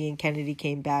Kennedy and Kennedy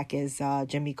came back as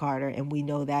Jimmy Carter, and we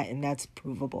know that, and that's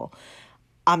provable.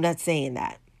 I'm not saying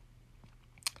that.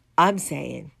 I'm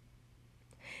saying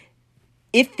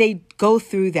if they go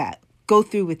through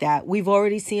with that, we've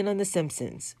already seen on The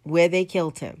Simpsons where they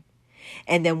killed him.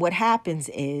 And then what happens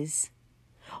is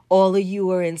all of you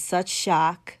are in such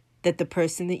shock that the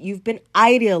person that you've been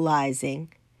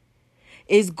idealizing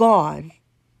is gone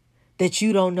that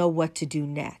you don't know what to do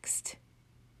next.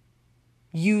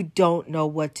 You don't know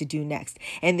what to do next.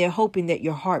 And they're hoping that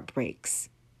your heart breaks.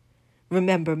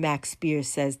 Remember, Max Spears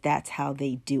says that's how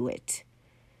they do it.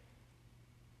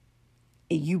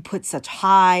 You put such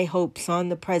high hopes on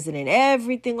the president,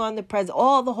 everything on the president,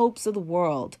 all the hopes of the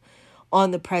world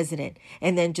on the president.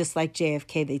 And then just like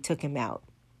JFK, they took him out.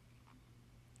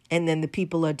 And then the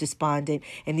people are despondent,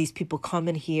 and these people come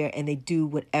in here and they do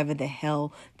whatever the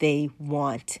hell they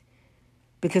want.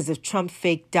 Because if Trump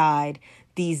fake died,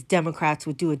 these Democrats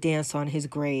would do a dance on his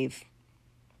grave.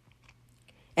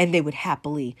 And they would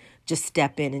happily just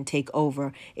step in and take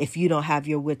over if you don't have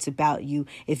your wits about you,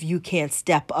 if you can't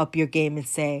step up your game and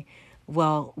say,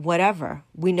 well, whatever.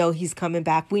 We know he's coming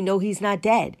back. We know he's not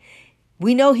dead.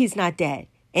 We know he's not dead.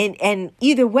 And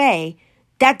either way,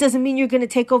 that doesn't mean you're going to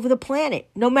take over the planet.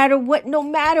 No matter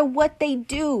what they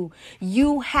do,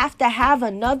 you have to have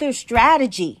another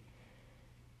strategy.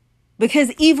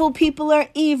 Because evil people are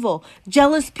evil.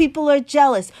 Jealous people are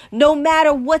jealous. No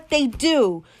matter what they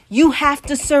do, you have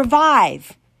to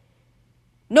survive.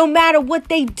 No matter what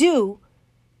they do,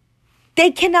 they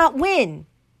cannot win.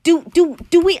 Do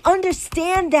we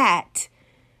understand that?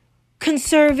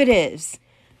 Conservatives,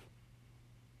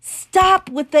 stop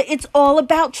with it's all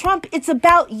about Trump. It's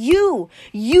about you.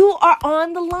 You are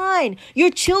on the line.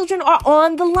 Your children are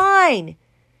on the line.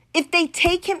 If they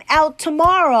take him out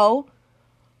tomorrow,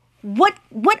 what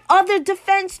other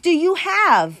defense do you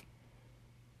have?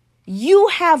 You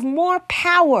have more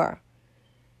power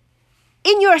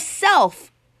in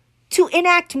yourself to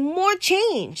enact more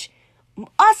change,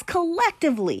 us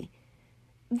collectively,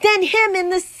 than him in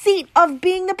the seat of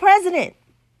being the president.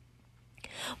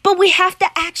 But we have to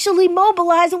actually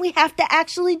mobilize, and we have to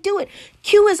actually do it.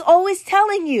 Q is always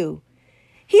telling you.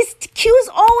 Q is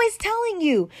always telling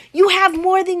you, you have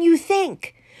more than you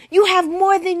think. You have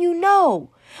more than you know.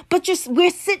 But we're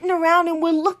sitting around and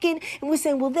we're looking and we're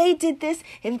saying, well, they did this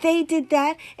and they did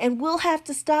that, and we'll have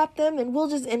to stop them, and we'll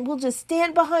just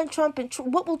stand behind Trump, and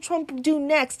what will Trump do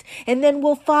next? And then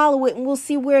we'll follow it and we'll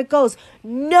see where it goes.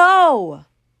 No.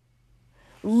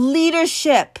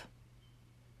 Leadership.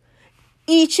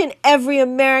 Each and every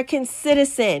American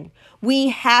citizen, we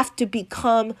have to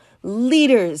become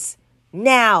leaders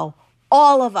now,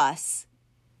 all of us.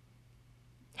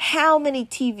 How many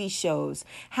TV shows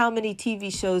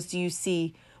do you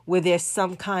see where there's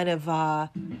some kind of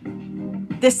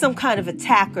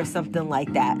attack or something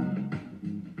like that?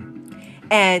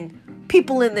 And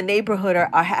people in the neighborhood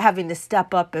are having to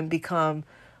step up and become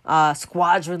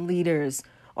squadron leaders,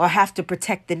 or have to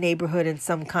protect the neighborhood in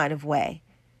some kind of way.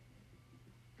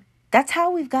 That's how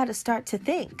we've got to start to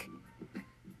think.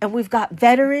 And we've got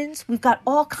veterans, we've got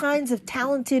all kinds of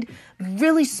talented,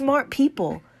 really smart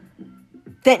people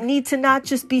that need to not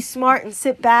just be smart and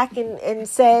sit back and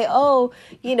say,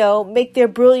 make their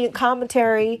brilliant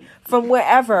commentary from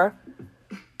wherever,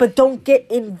 but don't get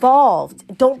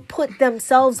involved. Don't put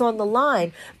themselves on the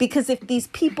line, because if these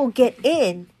people get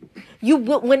in,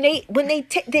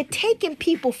 they're taking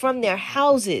people from their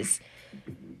houses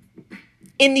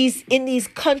in these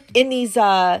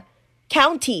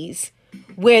counties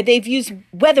where they've used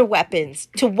weather weapons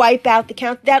to wipe out the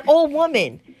county. That old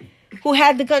woman who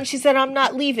had the gun, she said, I'm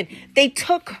not leaving. They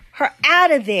took her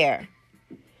out of there.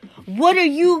 What are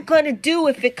you going to do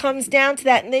if it comes down to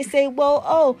that? And they say,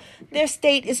 their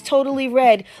state is totally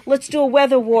red. Let's do a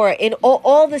weather war in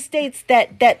all the states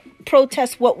that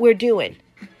protest what we're doing.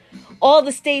 All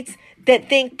the states that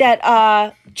think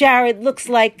that Jared looks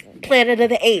like Planet of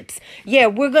the Apes. Yeah,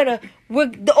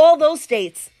 all those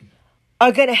states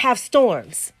are going to have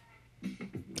storms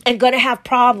and going to have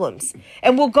problems.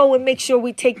 And we'll go and make sure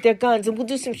we take their guns, and we'll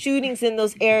do some shootings in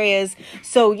those areas.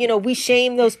 So, we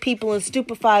shame those people and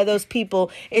stupefy those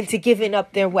people into giving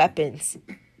up their weapons.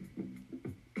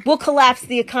 We'll collapse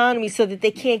the economy so that they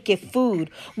can't get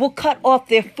food. We'll cut off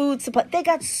their food supply. They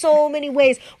got so many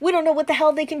ways. We don't know what the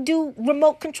hell they can do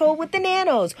remote control with the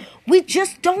nanos. We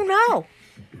just don't know.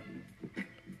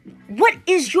 What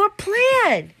is your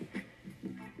plan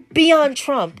beyond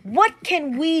Trump? What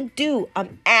can we do?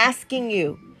 I'm asking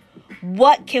you.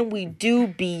 What can we do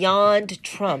beyond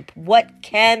Trump? What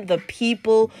can the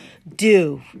people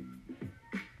do?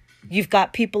 You've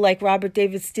got people like Robert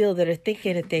David Steele that are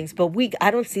thinking of things, but I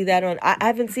don't see that I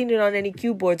haven't seen it on any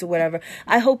Q boards or whatever.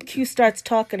 I hope Q starts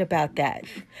talking about that.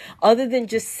 Other than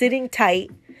just sitting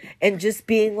tight and just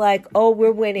being like, oh,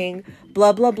 we're winning,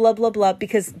 blah, blah, blah, blah, blah.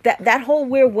 Because that whole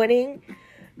we're winning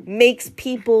makes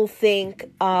people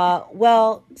think,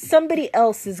 somebody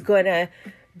else is going to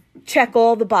check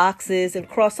all the boxes and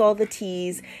cross all the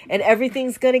T's, and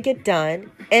everything's going to get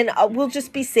done, and we'll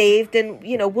just be saved, and,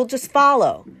 we'll just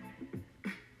follow.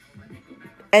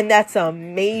 And that's a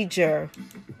major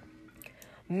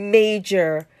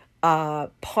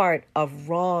part of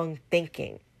wrong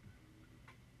thinking.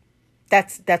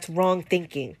 That's wrong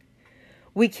thinking.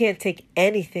 We can't take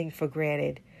anything for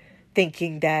granted,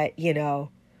 thinking that,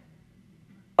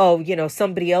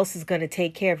 somebody else is going to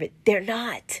take care of it. They're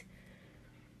not.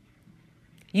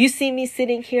 You see me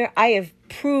sitting here, I have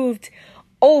proved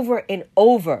over and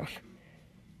over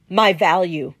my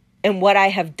value and what I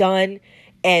have done,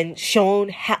 and shown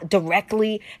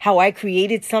directly how I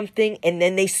created something and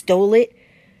then they stole it,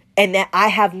 and that I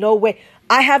have no way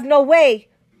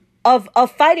of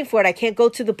fighting for it. I can't go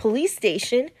to the police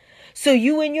station So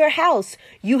you in your house,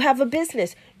 you have a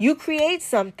business, you create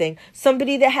something.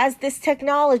 Somebody that has this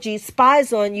technology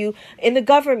spies on you in the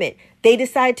government. They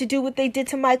decide to do what they did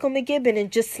to Michael McGibbon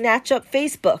and just snatch up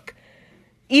Facebook,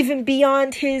 even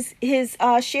beyond his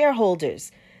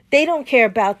shareholders. They don't care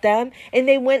about them, and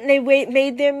they went and they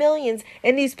made their millions,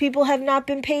 and these people have not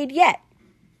been paid yet.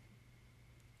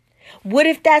 What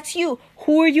if that's you?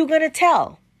 Who are you going to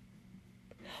tell?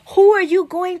 Who are you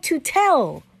going to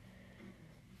tell?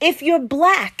 If you're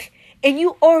black and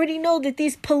you already know that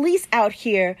these police out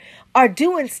here are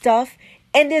doing stuff,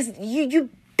 and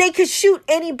they could shoot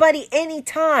anybody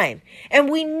anytime,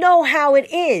 and we know how it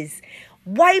is.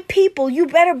 White people, you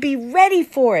better be ready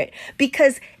for it,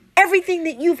 because everything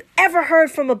that you've ever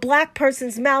heard from a black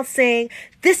person's mouth saying,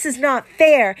 this is not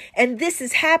fair, and this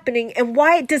is happening, and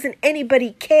why doesn't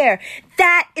anybody care?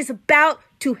 That is about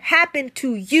to happen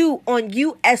to you on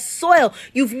U.S. soil.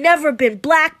 You've never been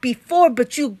black before,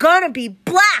 but you're gonna be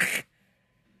black,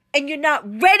 and you're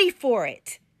not ready for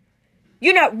it.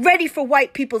 You're not ready for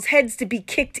white people's heads to be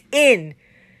kicked in.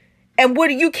 And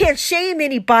you can't shame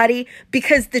anybody,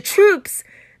 because the troops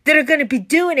that are going to be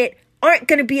doing it aren't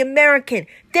going to be American.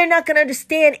 They're not going to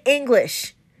understand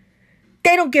English.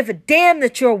 They don't give a damn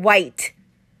that you're white.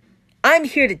 I'm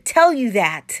here to tell you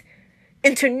that.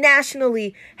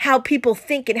 Internationally, how people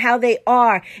think and how they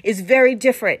are is very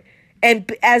different.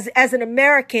 And as an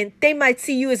American, they might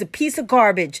see you as a piece of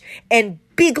garbage and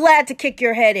be glad to kick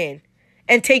your head in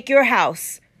and take your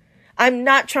house. I'm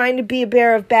not trying to be a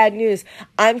bearer of bad news.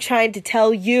 I'm trying to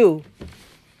tell you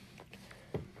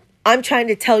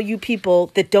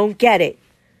people that don't get it,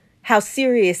 how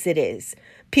serious it is.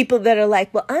 People that are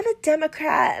like, well, I'm a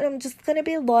Democrat and I'm just going to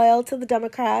be loyal to the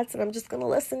Democrats and I'm just going to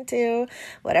listen to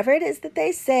whatever it is that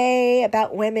they say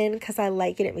about women because I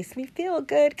like it. It makes me feel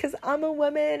good because I'm a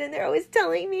woman and they're always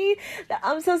telling me that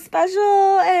I'm so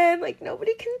special and like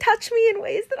nobody can touch me in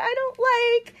ways that I don't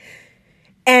like.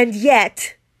 And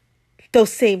yet,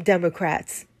 those same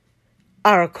Democrats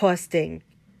are accosting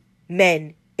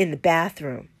men in the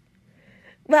bathroom.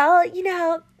 Well,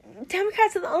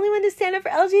 Democrats are the only one to stand up for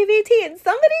LGBT, and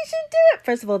somebody should do it.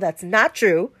 First of all, that's not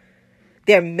true.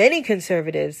 There are many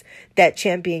conservatives that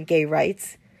champion gay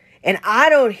rights, and I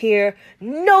don't hear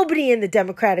nobody in the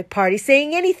Democratic Party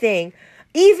saying anything.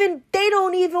 They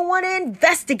don't even want to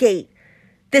investigate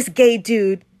this gay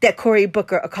dude that Cory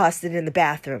Booker accosted in the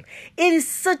bathroom. It is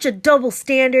such a double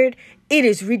standard. It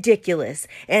is ridiculous.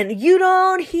 And you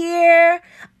don't hear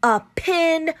a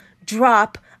pin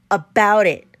drop about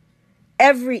it.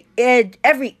 Every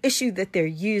issue that they're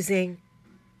using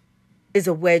is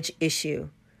a wedge issue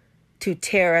to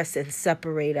tear us and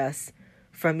separate us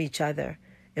from each other.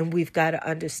 And we've got to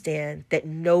understand that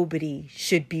nobody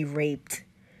should be raped.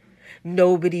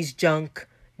 Nobody's junk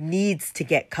needs to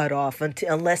get cut off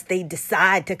unless they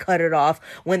decide to cut it off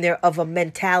when they're of a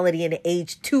mentality and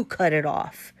age to cut it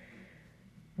off.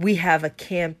 We have a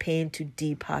campaign to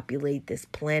depopulate this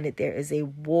planet. There is a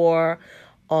war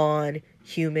on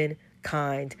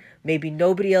humankind. Maybe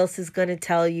nobody else is going to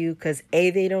tell you because A,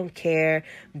 they don't care.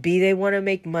 B, they want to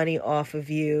make money off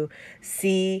of you.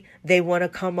 C, they want to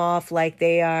come off like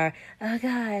they are, oh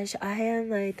gosh, I am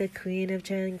like the queen of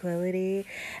tranquility.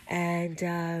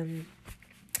 And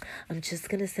I'm just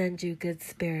going to send you good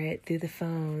spirit through the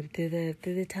phone, through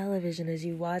the television as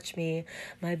you watch me.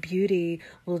 My beauty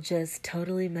will just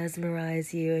totally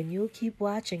mesmerize you and you'll keep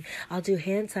watching. I'll do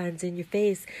hand signs in your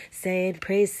face saying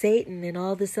praise Satan and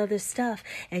all this other stuff.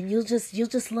 And you'll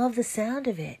just love the sound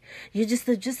of it. Just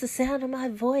the sound of my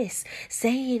voice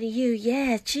saying to you,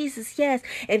 yeah, Jesus, yes.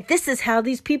 And this is how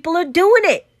these people are doing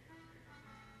it.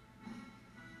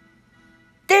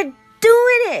 They're doing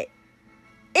it.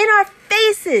 In our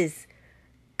faces,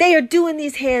 they are doing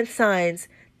these hand signs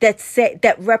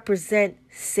that represent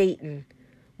Satan,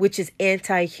 which is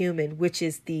anti-human, which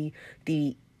is the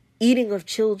eating of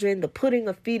children, the putting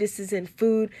of fetuses in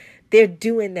food. They're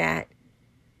doing that,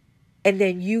 and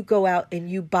then you go out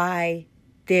and you buy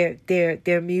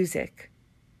their music,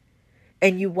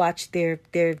 and you watch their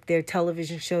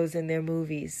television shows and their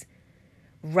movies.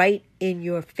 Right in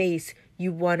your face,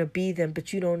 you want to be them,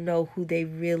 but you don't know who they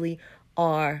really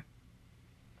are.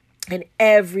 And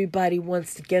everybody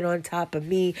wants to get on top of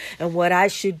me and what I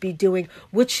should be doing.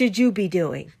 What should you be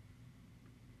doing?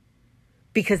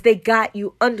 Because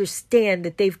understand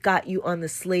that they've got you on the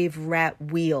slave rat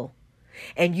wheel.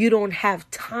 And you don't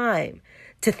have time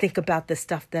to think about the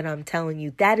stuff that I'm telling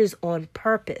you. That is on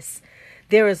purpose.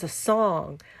 There is a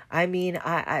song. I mean,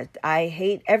 I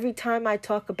hate every time I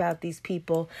talk about these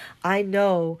people. I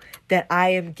know that I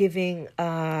am giving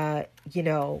them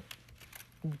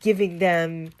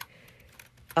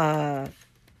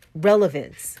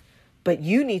relevance. But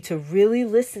you need to really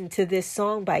listen to this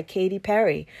song by Katy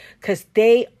Perry, because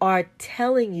they are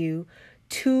telling you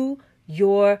to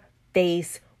your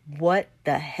face what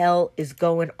the hell is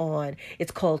going on.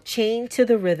 It's called Chained to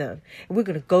the Rhythm. And we're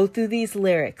going to go through these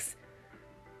lyrics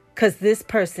because this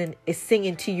person is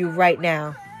singing to you right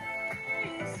now.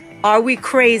 Are we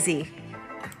crazy?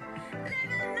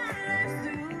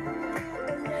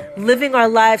 Living our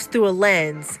lives through a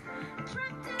lens,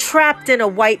 trapped in a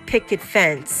white picket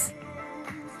fence,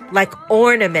 like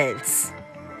ornaments.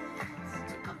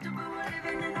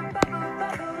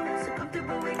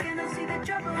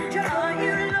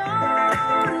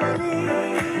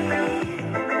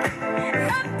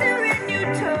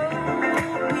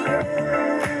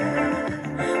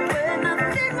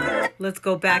 Let's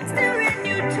go back to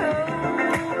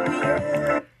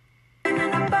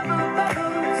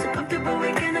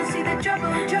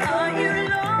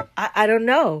I don't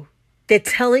know. They're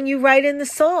telling you right in the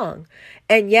song.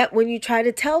 And yet when you try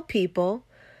to tell people,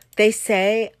 they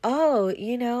say, oh,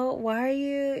 why are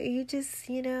you just,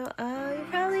 oh, you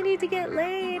probably need to get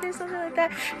laid or something like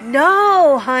that.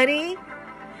 No, honey.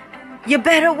 You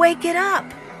better wake it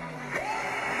up.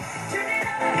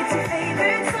 It's your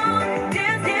favorite song.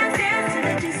 Dance, dance, dance to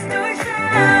the distortion.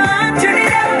 Turn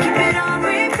it up, keep it on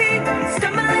repeat.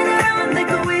 Stumbling around like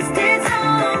a wasted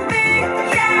zombie.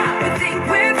 Yeah, we think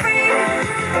we're free.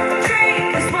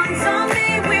 Drink this one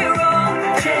zombie. We're all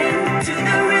chained to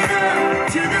the rhythm,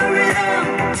 to the rhythm,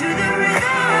 to the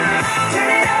rhythm. Turn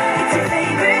it up, it's your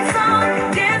favorite song.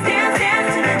 Dance, dance, dance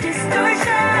to the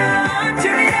distortion.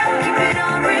 Turn it up, keep it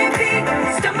on repeat.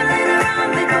 Stumbling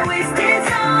around like a wasted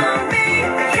zombie.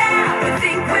 Yeah, we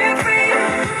think we're free.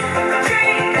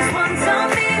 Drink this one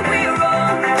zombie. We're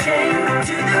all chained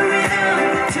to the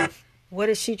rhythm. What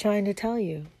is she trying to tell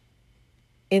you?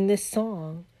 In this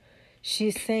song,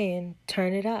 she's saying,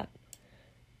 turn it up.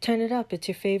 Turn it up. It's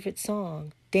your favorite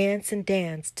song. Dance and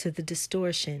dance to the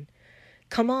distortion.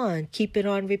 Come on, keep it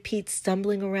on repeat,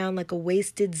 stumbling around like a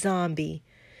wasted zombie.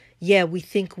 Yeah, we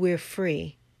think we're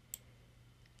free.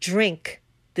 Drink,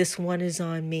 this one is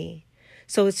on me.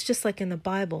 So it's just like in the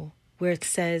Bible where it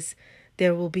says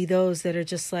there will be those that are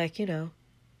just like,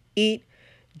 eat,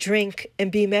 drink, and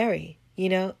be merry.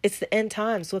 It's the end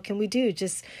times. What can we do?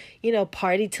 Just,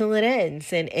 party till it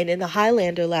ends. And in the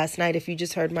Highlander last night, if you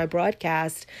just heard my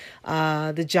broadcast,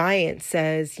 the giant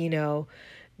says,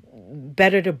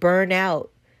 better to burn out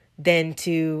than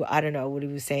to, I don't know what he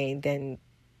was saying, than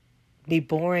be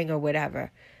boring or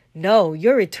whatever. No,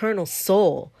 your eternal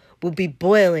soul will be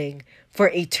boiling for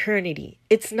eternity.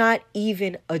 It's not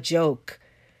even a joke.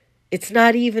 It's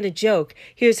not even a joke.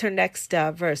 Here's her next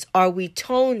verse. Are we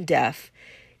tone deaf?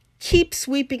 Keep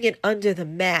sweeping it under the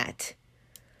mat.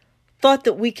 Thought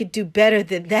that we could do better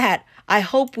than that. I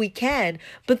hope we can.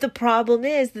 But the problem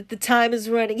is that the time is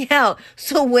running out.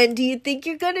 So when do you think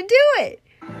you're going to do it?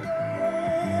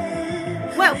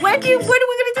 When are we going to do it?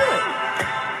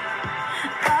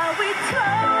 Are we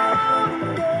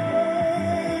tone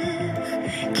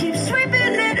deaf? Keep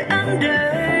sweeping it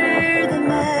under the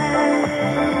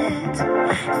mat.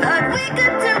 Thought we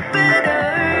could do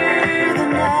better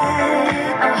than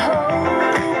that. I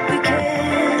hope we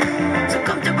can. So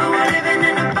comfortable we're living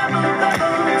in a bubble.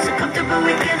 So comfortable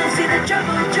we cannot see the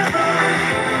trouble.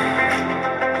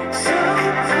 So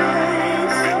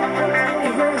bright,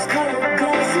 your rose-colored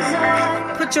glasses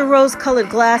on. Put your rose-colored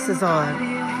glasses on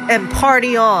and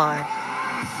party on.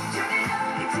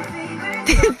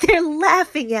 They're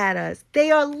laughing at us.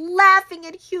 They are laughing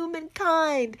at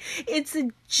humankind. It's a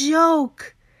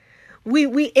joke.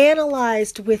 We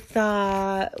analyzed with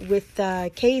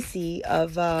Casey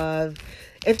of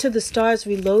Into the Stars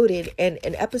Reloaded and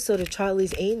an episode of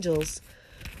Charlie's Angels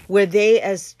where they,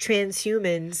 as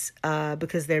transhumans,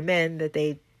 because they're men, that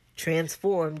they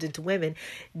transformed into women,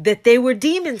 that they were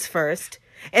demons first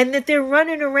and that they're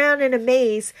running around in a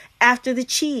maze after the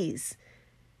cheese.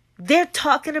 They're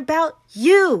talking about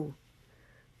you.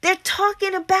 They're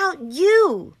talking about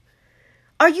you.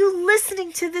 Are you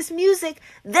listening to this music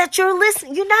that you're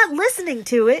listening? You're not listening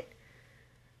to it.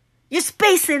 You're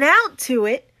spacing out to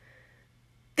it.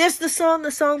 There's the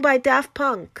song by Daft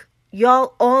Punk.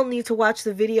 Y'all all need to watch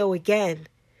the video again.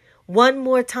 One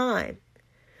more time.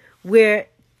 Where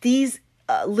these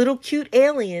little cute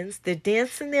aliens, they're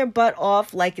dancing their butt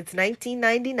off like it's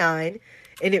 1999.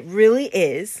 And it really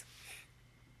is.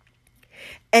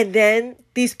 And then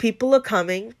these people are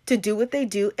coming to do what they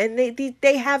do, and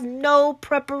they have no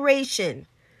preparation.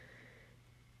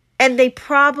 And they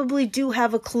probably do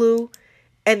have a clue,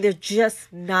 and they're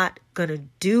just not going to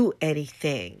do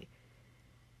anything.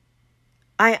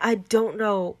 I don't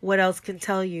know what else can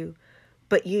tell you,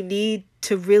 but you need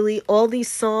to really, all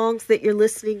these songs that you're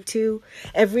listening to,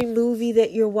 every movie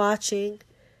that you're watching,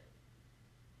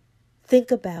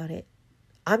 think about it.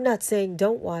 I'm not saying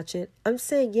don't watch it. I'm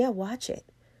saying, yeah, watch it.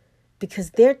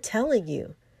 Because they're telling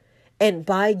you. And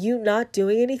by you not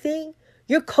doing anything,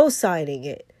 you're co-signing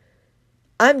it.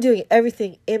 I'm doing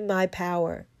everything in my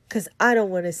power because I don't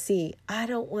want to see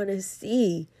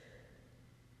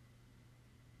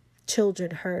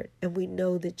children hurt. And we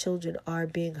know that children are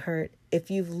being hurt. If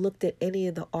you've looked at any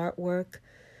of the artwork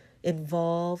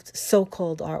involved,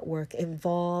 so-called artwork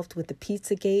involved with the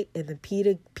Pizzagate and the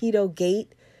Pedo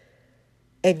Gate,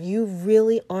 and you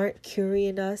really aren't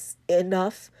curious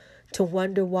enough to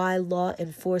wonder why law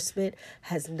enforcement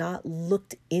has not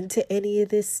looked into any of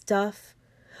this stuff,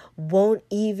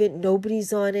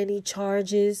 nobody's on any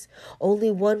charges, only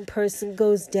one person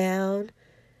goes down,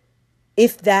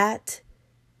 if that,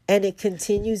 and it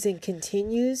continues and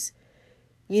continues.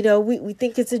 You know, we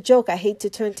think it's a joke. I hate to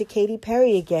turn to Katy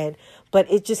Perry again, but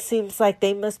it just seems like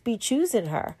they must be choosing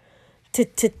her to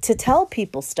tell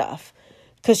people stuff.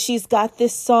 Because she's got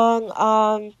this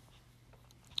song,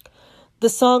 the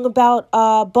song about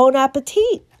Bon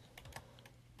Appetit,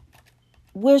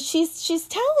 where she's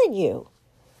telling you.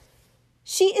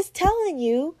 She is telling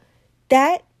you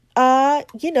that,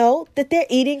 that they're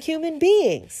eating human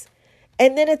beings.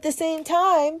 And then at the same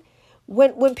time,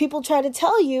 when people try to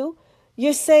tell you,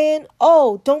 you're saying,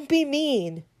 oh, don't be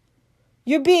mean.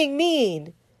 You're being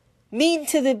mean. Mean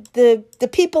to the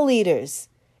people eaters.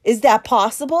 Is that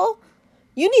possible?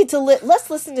 You need to let's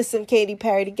listen to some Katy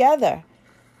Perry together.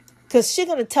 Because she's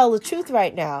going to tell the truth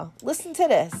right now. Listen to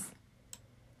this.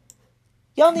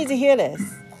 Y'all need to hear this.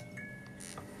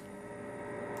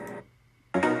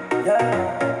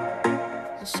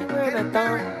 Is she wearing a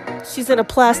thong? She's in a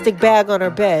plastic bag on her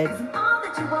bed.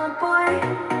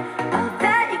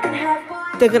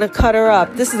 They're going to cut her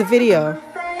up. This is the video.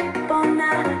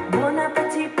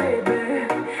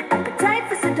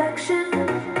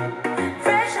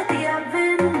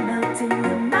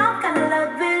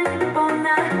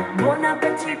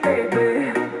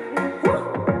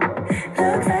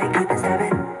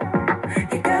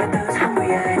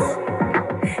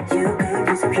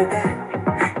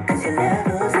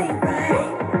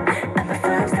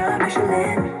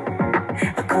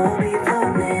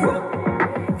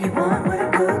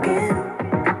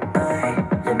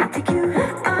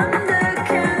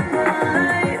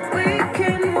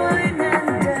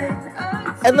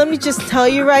 And let me just tell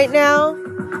you right now,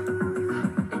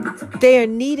 they are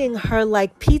kneading her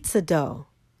like pizza dough.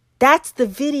 That's the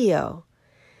video.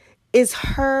 Is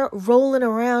her rolling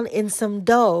around in some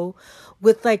dough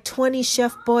with like 20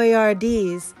 Chef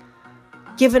Boyardees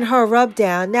giving her a rub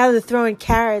down. Now they're throwing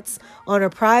carrots on her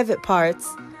private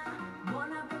parts.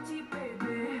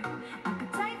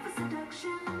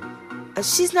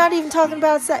 She's not even talking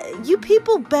about sex. You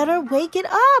people better wake it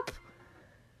up.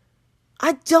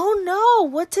 I don't know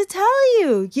what to tell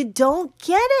you. You don't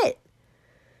get it.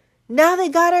 Now they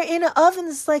got her in an oven.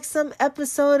 It's like some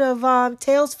episode of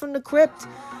Tales from the Crypt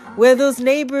where those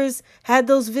neighbors had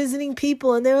those visiting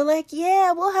people and they were like,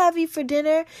 yeah, we'll have you for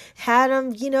dinner. Had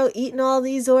them, eating all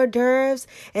these hors d'oeuvres.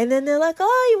 And then they're like,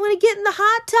 oh, you want to get in the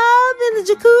hot tub in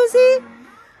the jacuzzi?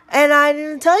 And I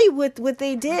didn't tell you what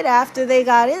they did after they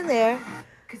got in there.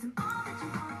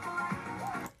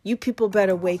 You people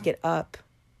better wake it up.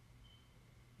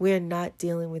 We're not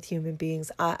dealing with human beings.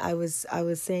 I was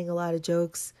saying a lot of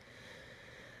jokes.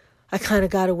 I kind of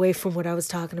got away from what I was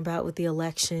talking about with the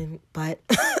election, but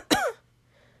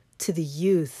to the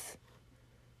youth,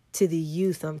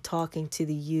 I'm talking to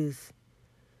the youth.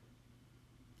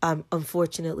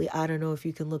 Unfortunately, I don't know if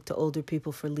you can look to older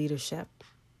people for leadership.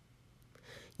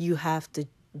 You have to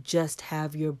just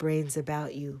have your brains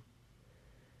about you,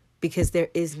 because there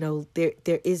is no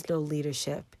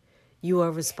leadership. You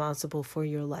are responsible for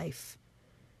your life.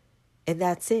 And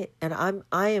that's it. And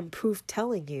I am proof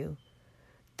telling you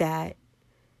that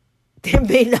there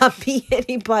may not be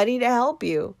anybody to help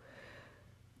you.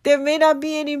 There may not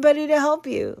be anybody to help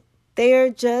you. They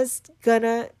are just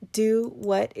gonna do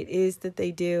what it is that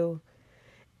they do.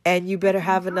 And you better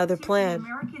have another plan.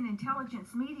 American intelligence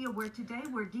media, where today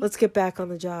let's get back on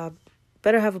the job.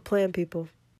 Better have a plan, people.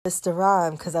 Mr.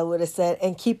 Rhyme, because I would have said,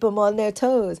 and keep them on their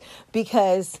toes,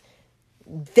 because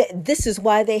this is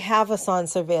why they have us on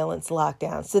surveillance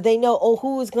lockdown. So they know,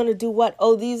 who is going to do what?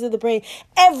 These are the brain.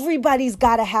 Everybody's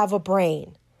got to have a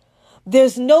brain.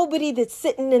 There's nobody that's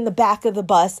sitting in the back of the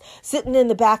bus, sitting in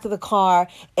the back of the car,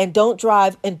 and don't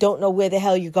drive and don't know where the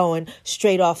hell you're going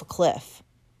straight off a cliff.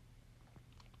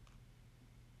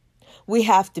 We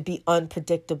have to be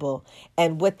unpredictable.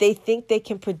 And what they think they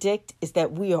can predict is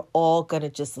that we are all going to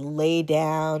just lay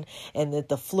down and that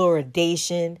the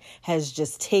fluoridation has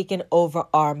just taken over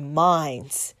our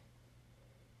minds.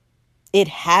 It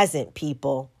hasn't,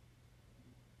 people.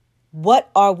 What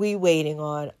are we waiting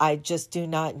on? I just do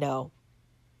not know.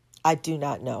 I do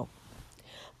not know.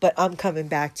 But I'm coming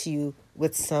back to you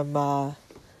with some more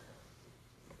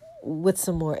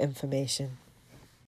information.